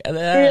I'm like,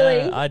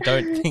 really? I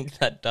don't think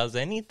that does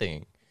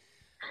anything.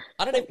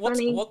 I don't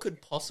know what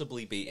could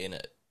possibly be in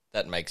it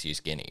that makes you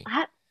skinny.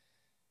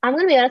 I'm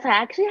gonna be honest,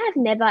 I actually have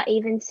never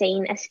even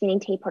seen a skinny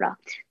tea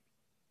product.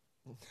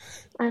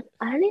 I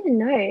don't even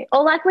know.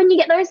 Or like when you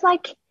get those,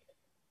 like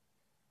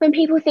when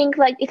people think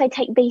like if they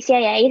take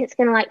BCAAs, it's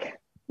gonna like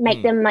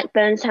make them like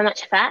burn so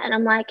much fat, and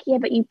I'm like, yeah,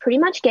 but you pretty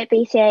much get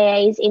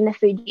BCAAs in the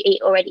food you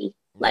eat already.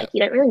 Like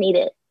you don't really need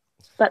it.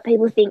 But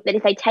people think that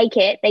if they take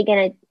it, they're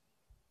going to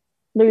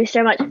lose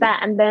so much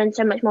fat and burn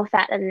so much more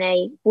fat than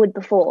they would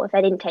before if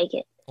they didn't take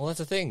it. Well, that's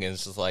the thing.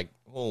 It's just like,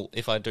 well,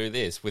 if I do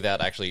this without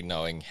actually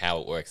knowing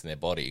how it works in their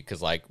body,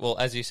 because like, well,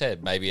 as you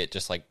said, maybe it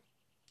just like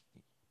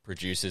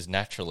produces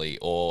naturally,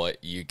 or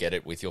you get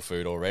it with your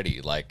food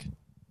already. Like,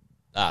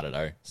 I don't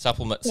know.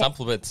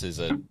 Supplements is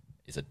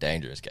a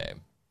dangerous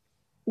game.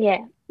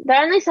 Yeah. The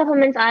only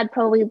supplements I'd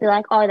probably be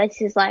like, oh,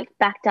 this is like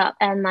backed up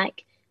and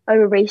like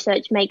over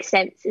research makes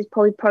sense is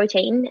probably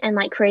protein and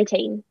like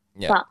creatine.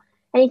 Yeah. But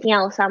anything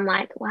else, I'm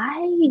like, why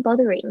are you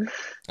bothering?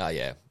 Oh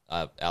yeah.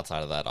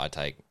 Outside of that, I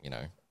take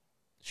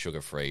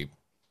sugar-free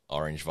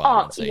orange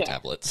vitamin C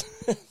tablets.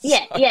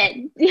 Yeah,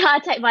 I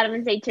take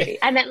vitamin C too.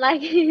 I meant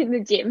like in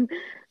the gym,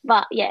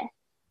 but yeah,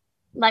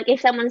 like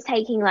if someone's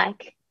taking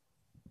like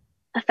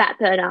a fat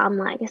burner, I'm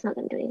like, it's not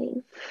going to do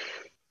anything.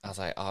 I was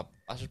like, I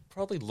should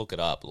probably look it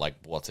up, like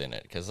what's in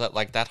it, because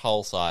that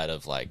whole side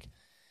of like.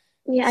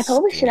 Yeah, I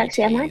probably should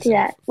actually. I might do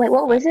that. Wait,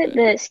 what was it?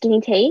 The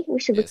skinny tea?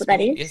 We should look what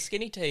that is. It's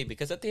skinny tea,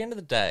 because at the end of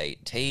the day,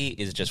 tea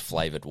is just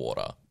flavoured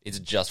water. It's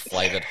just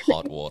flavoured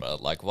hot water.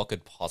 Like, what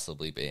could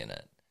possibly be in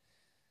it?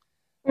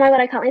 Oh my God,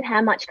 I can't believe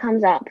how much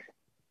comes up.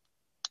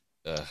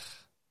 Ugh.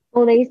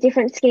 All these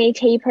different skinny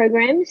tea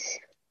programs.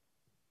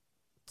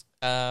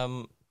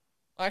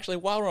 Actually,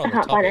 while we're on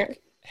the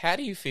topic, how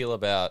do you feel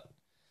about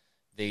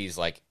these,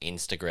 like,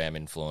 Instagram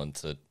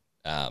influencer,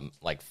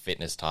 like,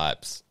 fitness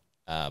types,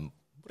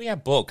 putting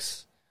out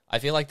books I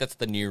feel like that's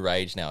the new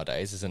rage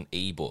nowadays, is an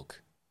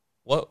ebook.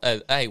 What?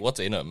 Hey, what's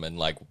in them, and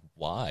like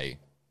why?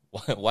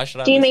 Why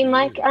should I Do you listen mean to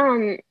like you?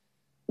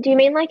 do you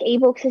mean like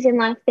ebooks as in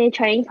like their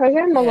training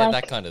program or Yeah,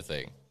 that like kind of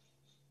thing,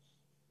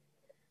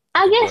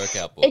 like I a guess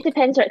workout it book.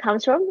 depends where it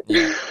comes from.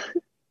 Yeah.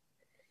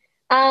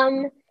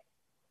 Um,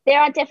 there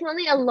are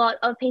definitely a lot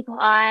of people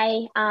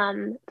I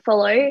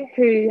follow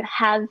who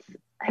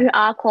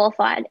are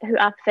qualified, who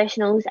are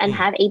professionals and Mm,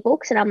 have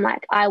ebooks, and I'm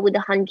like, I would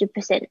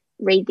 100%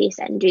 read this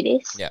and do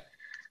this. yeah.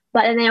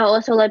 But then there are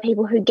also a lot of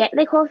people who get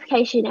their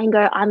qualification and go,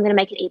 I'm going to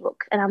make an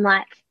ebook, and I'm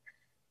like,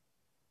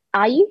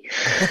 are you?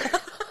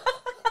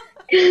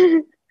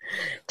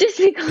 Just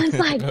because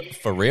like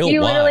For real?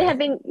 you literally Why? have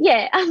been,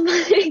 yeah, I'm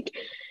like,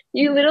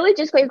 you literally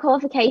just got your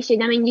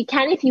qualification. I mean, you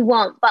can if you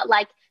want, but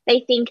like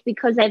they think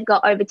because they've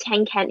got over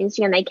 10K on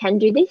Instagram, they can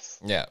do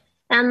this. Yeah.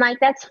 And I'm like,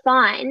 that's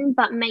fine,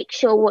 but make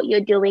sure what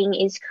you're doing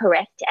is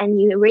correct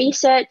and you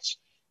research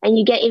and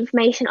you get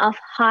information off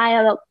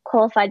higher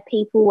qualified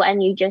people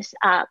and you just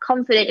are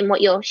confident in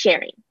what you're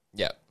sharing.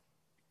 Yeah.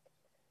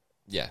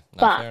 Yeah.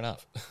 No, But fair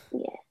enough.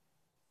 yeah,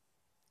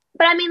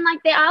 but I mean, like,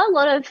 there are a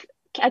lot of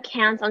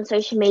accounts on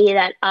social media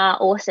that are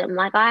awesome.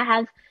 Like, I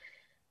have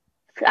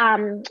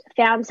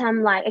found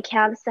some like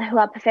accounts who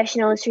are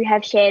professionals who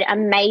have shared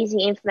amazing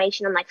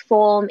information on like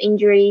form,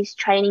 injuries,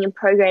 training, and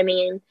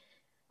programming. And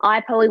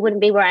I probably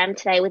wouldn't be where I am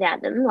today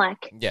without them.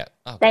 Like, Yeah.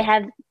 Oh, they good.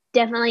 have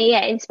definitely,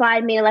 yeah,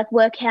 inspired me to like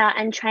work out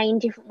and train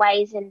different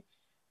ways. And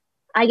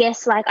I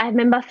guess like I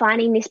remember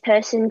finding this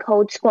person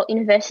called Squat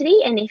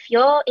University. And if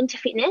you're into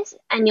fitness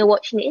and you're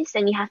watching this,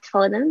 then you have to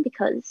follow them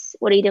because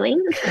what are you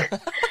doing?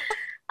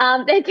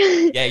 They're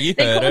Yeah, you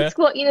they're heard called her.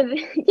 Squat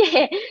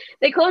yeah,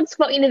 they're called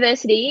Squat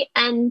University,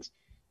 and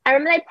I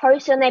remember they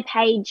posted on their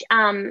page.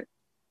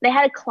 They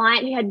had a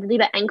client who had really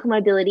bad ankle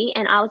mobility,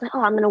 and I was like,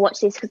 oh, I'm gonna watch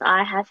this because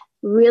I have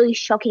really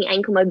shocking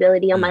ankle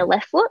mobility on my Mm,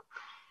 left foot.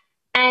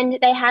 And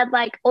they had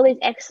like all these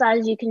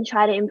exercises you can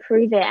try to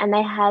improve it, and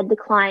they had the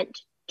client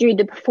do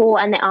the before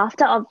and the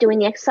after of doing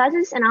the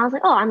exercises, and I was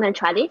like, oh, I'm gonna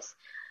try this.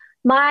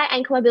 My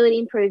ankle mobility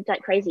improved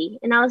like crazy,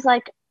 and I was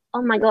like,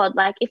 oh my God,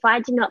 like if I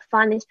did not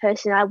find this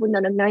person, I would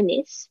not have known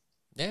this.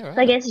 yeah.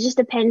 So I Right. guess it just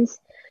depends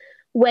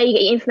where you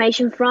get your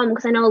information from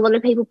because I know a lot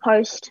of people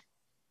post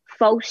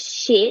false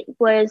shit,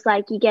 whereas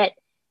like you get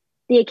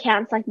the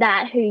accounts like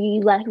that who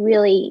you like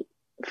really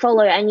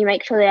follow and you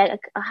make sure they're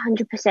like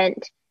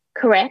 100%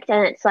 correct,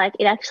 and it's like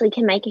it actually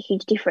can make a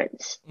huge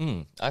difference.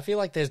 I feel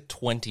like there's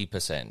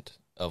 20%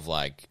 of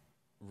like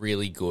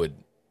really good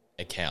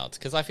accounts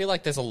because I feel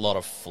like there's a lot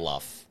of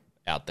fluff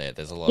out there.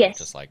 There's a lot of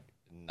just Yes, like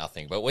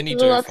nothing. But when you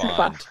do lots of find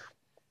fluff.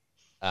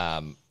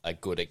 a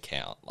good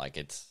account, like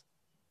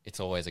it's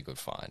always a good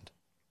find.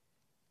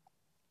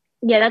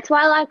 Yeah, that's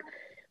why like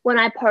when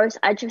I post,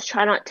 I just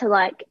try not to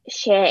like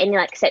share any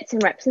like sets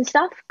and reps and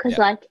stuff because Yeah.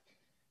 like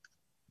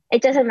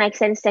it doesn't make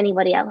sense to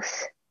anybody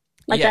else.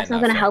 Like Yeah, that's not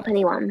no, going to fair help enough.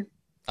 anyone.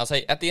 I'll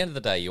say at the end of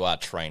the day, you are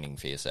training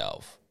for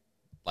yourself.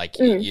 Like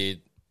Mm, you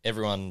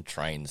everyone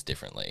trains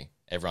differently.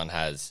 Everyone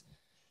has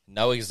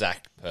no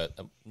exact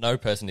no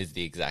person is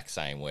the exact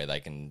same where they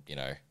can,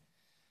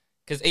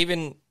 because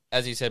even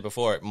as you said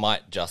before, it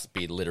might just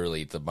be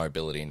literally the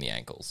mobility in the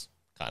ankles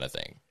kind of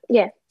thing.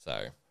 yeah,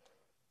 So,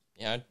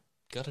 you know,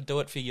 got to do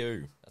it for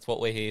you. That's what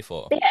we're here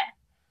for. yeah,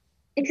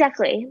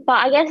 exactly. But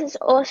I guess it's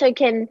also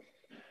can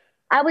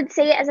I would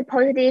see it as a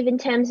positive in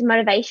terms of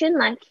motivation.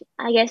 Like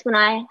I guess when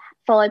I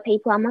follow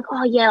people, I'm like,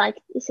 oh yeah, like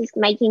this is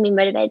making me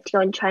motivated to go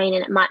and train,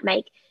 and it might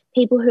make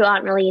people who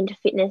aren't really into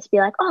fitness be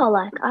like, oh,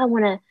 like I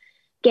want to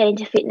get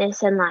into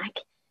fitness and like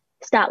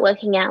start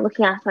working out,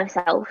 looking after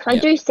myself. So I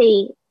Yeah. do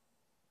see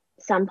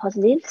some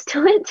positives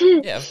to it.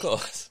 Yeah, of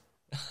course.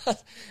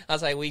 I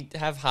say we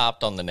have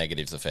harped on the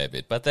negatives a fair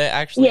bit, but there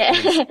actually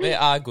Yeah. there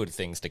are good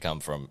things to come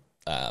from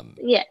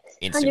Yes,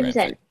 Instagram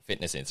 100%.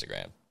 fitness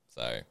Instagram.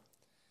 So,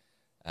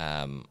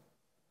 um,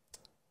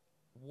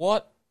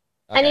 what?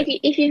 And Okay.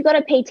 if you've got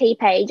a PT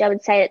page, I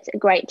would say it's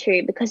great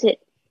too because it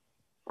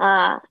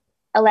uh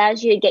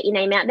allows you to get your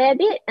name out there a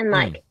bit, and Mm,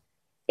 like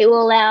it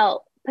will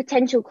allow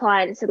potential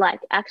clients to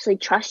like actually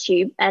trust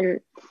you and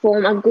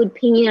form a good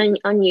opinion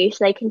on you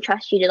so they can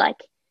trust you to like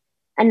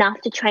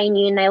enough to train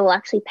you and they will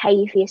actually pay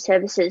you for your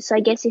services. So I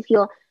guess if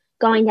you're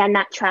going down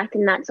that track,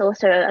 then that's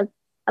also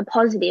a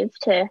positive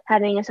to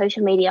having a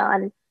social media.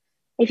 And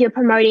if you're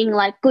promoting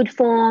like good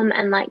form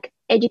and like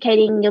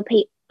educating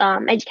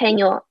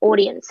your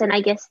audience, then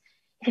I guess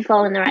if you're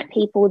following the right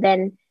people,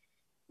 then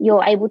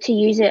you're able to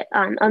use it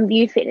on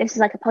View Fitness as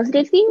like a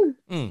positive thing.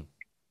 mm.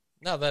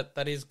 No,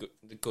 that is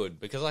good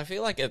because I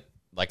feel like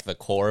like the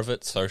core of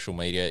it, social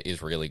media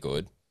is really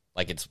good.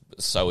 Like it's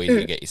so easy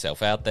to Mm, get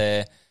yourself out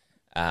there,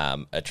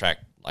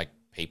 attract like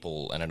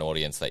people and an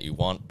audience that you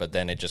want, but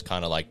then it just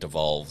kind of like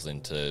devolves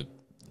into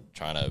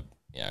trying to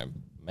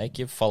make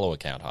your follow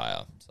account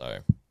higher. So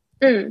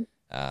mm.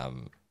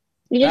 um,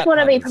 You just that want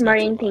to part be is not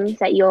so promoting things much.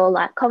 that you're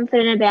like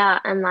confident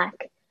about and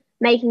like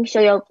making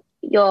sure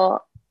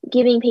you're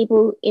giving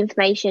people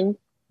information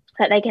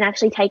that they can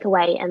actually take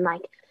away and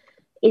like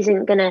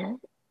isn't gonna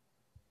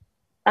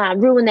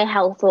ruin their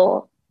health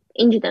or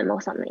injure them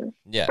or something.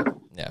 Yeah,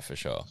 yeah, for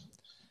sure.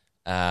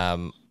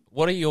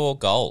 What are your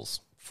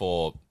goals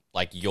for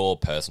like your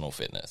personal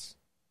fitness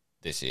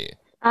this year?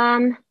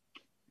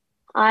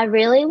 I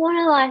really want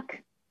to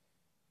like,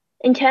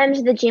 in terms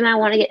of the gym, I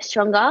want to get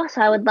stronger.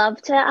 So I would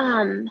love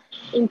to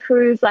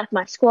improve like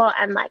my squat,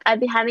 and like I've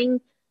been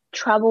having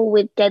trouble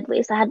with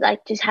deadlifts. I had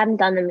like just haven't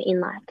done them in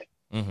like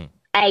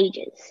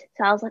ages.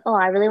 So I was like, oh,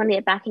 I really want to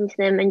get back into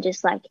them and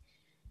just like,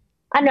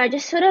 I don't know,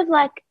 just sort of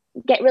like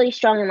get really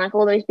strong in like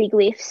all those big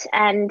lifts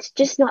and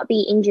just not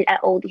be injured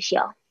at all this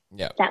year.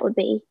 Yeah, that would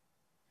be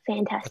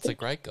fantastic. That's a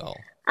great goal.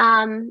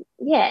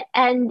 Yeah,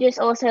 and just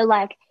also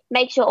like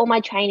make sure all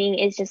my training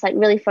is just like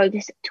really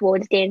focused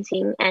towards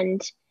dancing,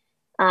 and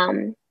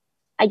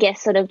I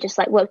guess sort of just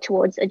like work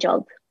towards a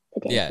job for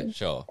dancing. Yeah,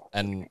 sure.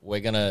 And we're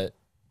gonna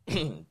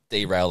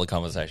derail the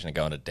conversation and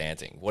go into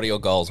dancing. What are your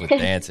goals with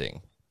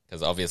dancing?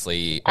 Because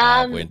obviously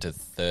we're into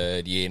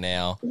third year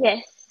now.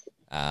 Yes.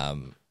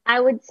 I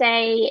would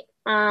say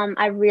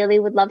I really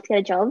would love to get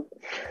a job.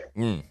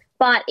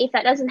 But if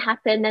that doesn't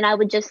happen, then I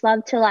would just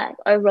love to like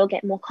overall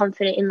get more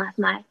confident in like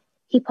my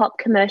hip hop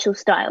commercial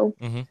style,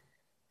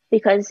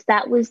 because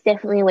that was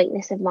definitely a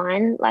weakness of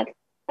mine like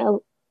a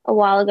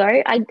while ago.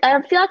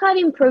 I feel like I've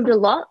improved a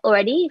lot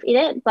already in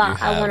it,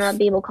 but I want to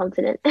be more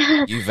confident.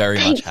 You very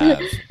much have.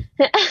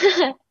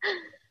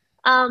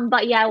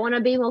 But yeah, I want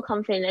to be more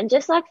confident and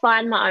just like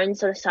find my own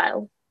sort of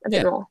style a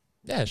bit more.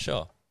 Yeah,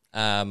 sure.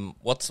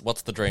 What's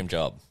the dream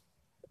job?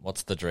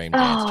 What's the dream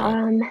dance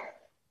job?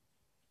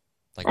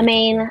 Like, I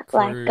mean,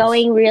 like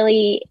going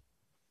really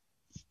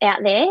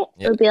out there,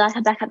 it would be like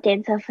a backup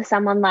dancer for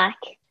someone like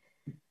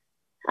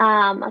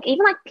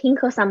even like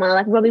Pink or someone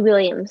like Robbie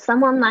Williams,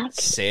 someone like,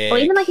 sick. Or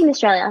even like in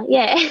Australia,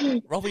 yeah.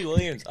 Robbie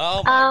Williams.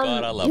 Oh my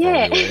god, I love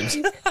Robbie Williams.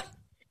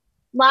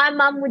 My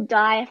mum would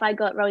die if I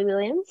got Robbie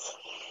Williams.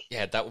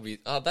 Yeah, that'd be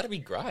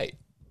great.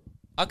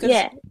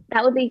 Yeah,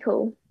 that would be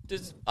cool.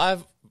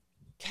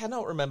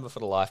 Cannot remember for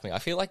the life of me. I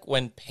feel like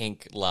when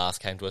Pink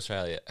last came to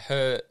Australia,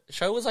 her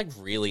show was like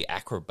really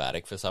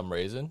acrobatic for some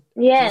reason.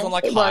 Yeah, she was on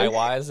like high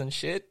wires and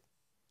shit,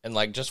 and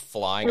like just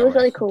flying. It was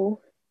really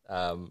cool.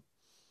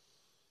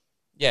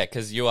 Yeah,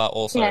 because you are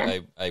also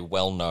a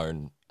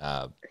well-known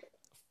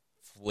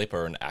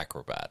flipper and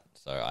acrobat,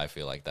 so I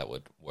feel like that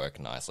would work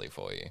nicely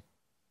for you.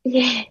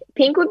 Yeah,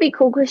 Pink would be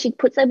cool because she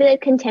puts a bit of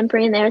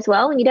contemporary in there as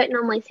well, and you don't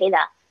normally see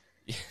that.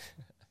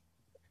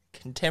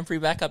 Contemporary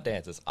backup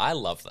dancers. I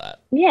love that.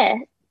 Yeah,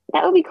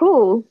 that would be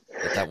cool.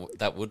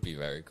 That would be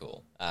very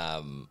cool.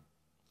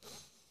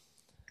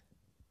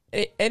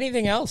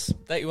 Anything else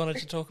that you wanted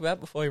to talk about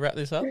before we wrap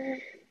this up?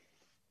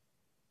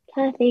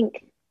 Trying to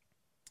think.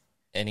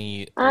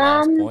 Any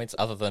last points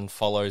other than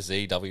follow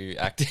ZW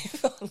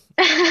Active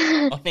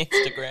on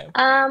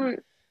Instagram?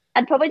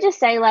 I'd probably just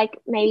say like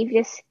maybe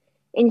just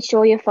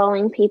ensure you're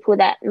following people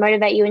that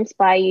motivate you,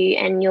 inspire you,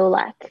 and you're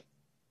like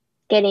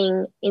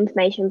getting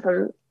information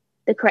from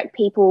the correct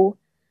people.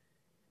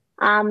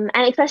 And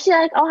especially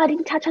like, I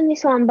didn't touch on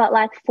this one, but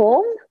like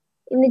form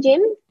in the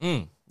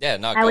gym. Yeah,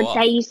 no, I would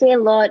say you see a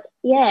lot.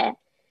 Yeah,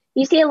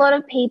 you see a lot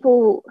of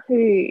people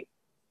who,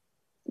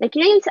 like,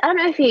 you know, I don't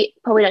know if you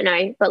probably don't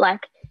know, but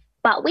like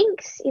butt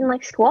winks in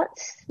like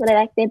squats, where they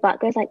like their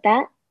butt goes like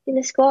that in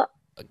the squat.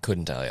 I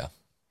couldn't tell you.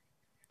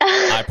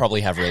 I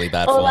probably have really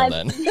bad form like,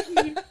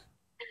 then.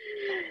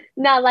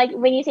 No, like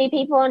when you see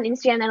people on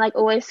Instagram, they're like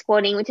always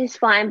squatting, which is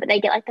fine, but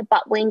they get like the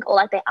butt wink or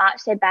like they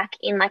arch their back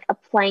in like a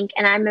plank.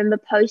 And I remember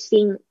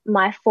posting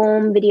my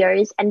form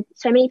videos, and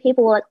so many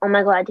people were like, oh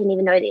my God, I didn't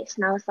even know this.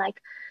 And I was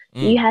like,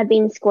 you have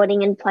been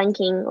squatting and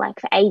planking like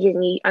for ages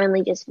and you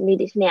only just knew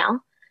this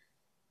now,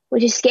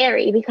 which is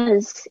scary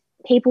because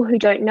people who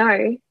don't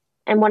know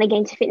and want to get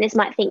into fitness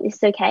might think this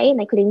is okay and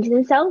they could injure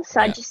themselves.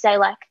 So I'd just say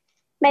like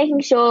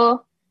making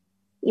sure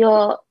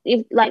you're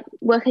like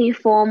working your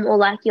form, or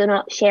like you're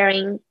not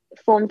sharing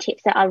form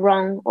tips that are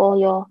wrong, or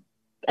you're,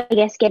 I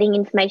guess, getting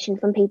information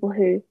from people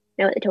who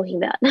know what they're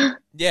talking about.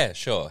 Yeah,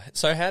 sure.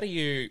 So how do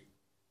you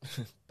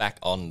back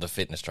on the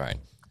fitness train?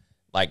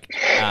 Like,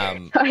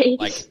 sorry,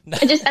 like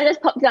I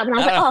just popped it up and I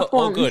was like,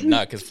 form. All good.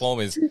 No, because form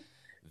is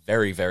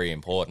very, very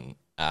important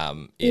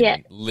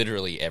in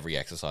literally every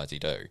exercise you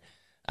do.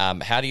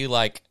 How do you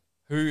like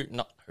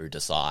not who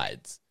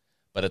decides,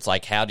 but it's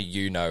like, how do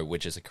you know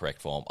which is a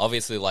correct form?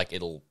 Obviously, like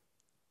it'll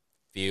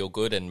feel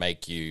good and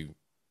make you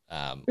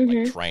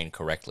like train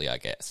correctly, I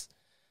guess.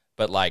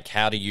 But like,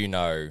 how do you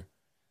know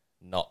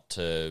not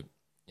to,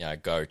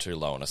 go too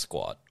low on a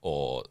squat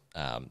or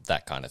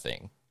that kind of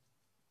thing?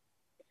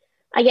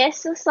 I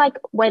guess it's like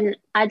when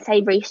I'd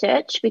say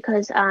research,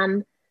 because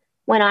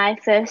when I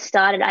first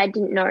started, I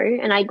didn't know,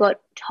 and I got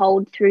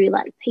told through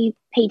like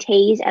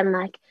PTs and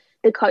like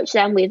the coach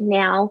that I'm with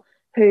now,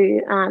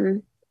 who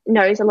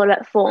knows a lot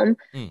about form.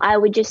 I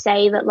would just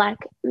say that like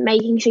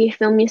making sure you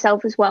film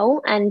yourself as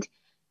well, and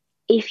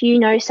if you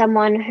know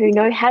someone who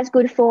has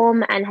good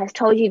form and has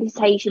told you this is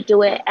how you should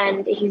do it,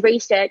 and if you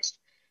researched,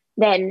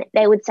 then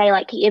they would say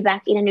like keep your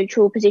back in a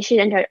neutral position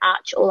and don't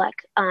arch or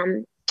like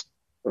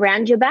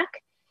round your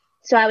back.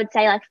 So I would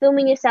say like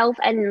filming yourself,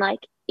 and like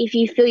if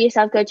you feel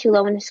yourself go too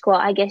low in the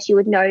squat, I guess you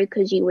would know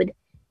because you would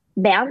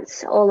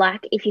bounce, or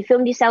like if you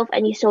filmed yourself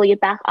and you saw your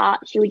back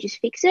arch, you would just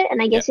fix it.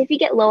 And I guess if you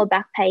get lower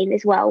back pain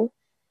as well,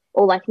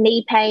 or like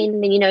knee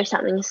pain, then you know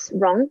something's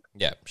wrong.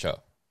 Yeah, sure.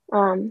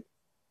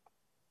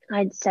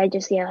 I'd say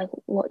just like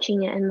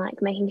watching it and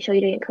like making sure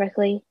you're doing it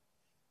correctly.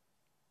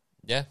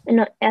 Yeah. And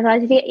not,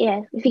 otherwise, if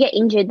you get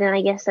injured, then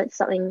I guess that's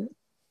something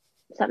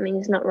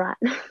is not right.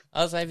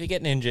 I was say if you're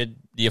getting injured,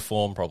 your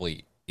form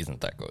probably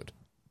isn't that good.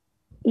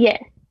 Yeah.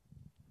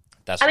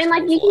 That's I mean,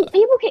 like people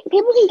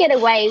can get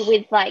away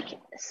with like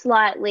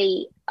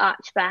slightly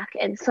arch back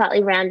and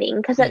slightly rounding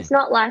because it's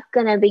not like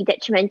gonna be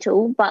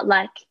detrimental, but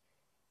like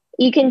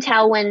you can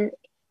tell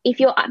if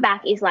your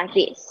back is like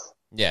this.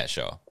 Yeah,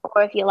 sure.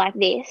 Or if you're like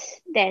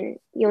this, then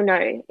you'll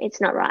know it's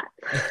not right.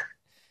 And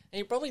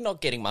you're probably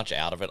not getting much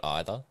out of it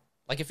either.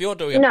 Like if you're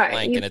doing a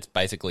plank and it's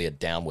basically a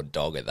downward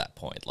dog at that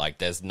point,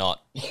 like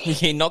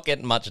you're not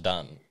getting much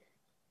done.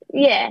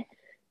 Yeah,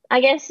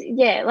 I guess,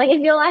 like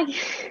if you're like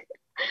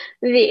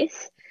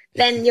this,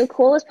 then your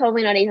core is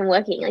probably not even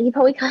working. Like you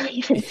probably can't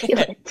even feel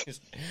it.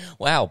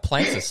 Wow,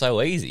 planks are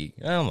so easy.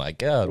 Oh my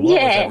God, what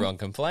was everyone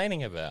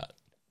complaining about?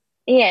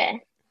 Yeah.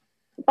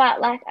 But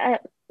like, I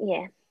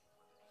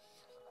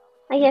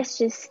guess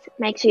just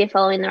make sure you're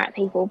following the right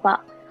people.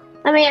 But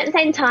I mean, at the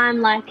same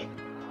time, like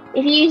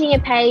if you're using a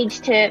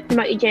page to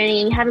promote your journey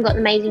and you haven't got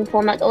an amazing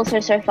form, that's also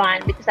so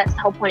fine because that's the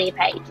whole point of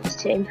your page is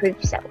to improve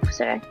yourself.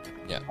 So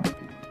yeah.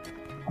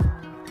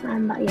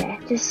 But yeah,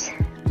 just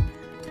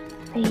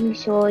making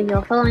sure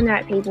you're following the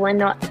right people and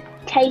not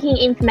taking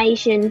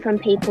information from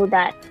people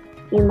that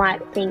you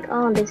might think,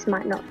 oh, this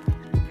might not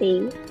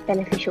be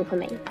beneficial for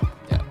me.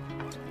 Yeah.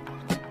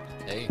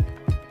 Hey,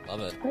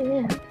 love it. But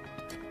yeah.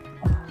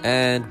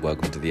 And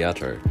welcome to the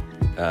outro.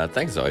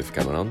 Thanks, Zoe, for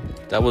coming on.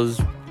 That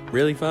was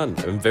really fun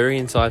and very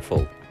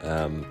insightful.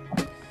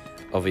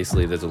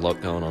 Obviously, there's a lot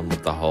going on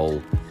with the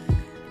whole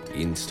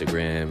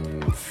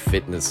Instagram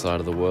fitness side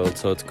of the world,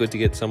 so it's good to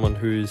get someone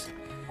who's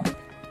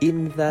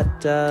in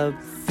that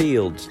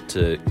field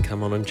to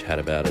come on and chat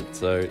about it.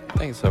 So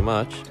thanks so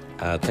much.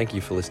 Thank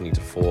you for listening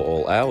to For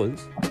All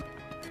Hours,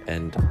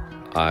 and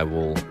I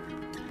will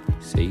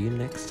see you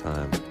next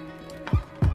time.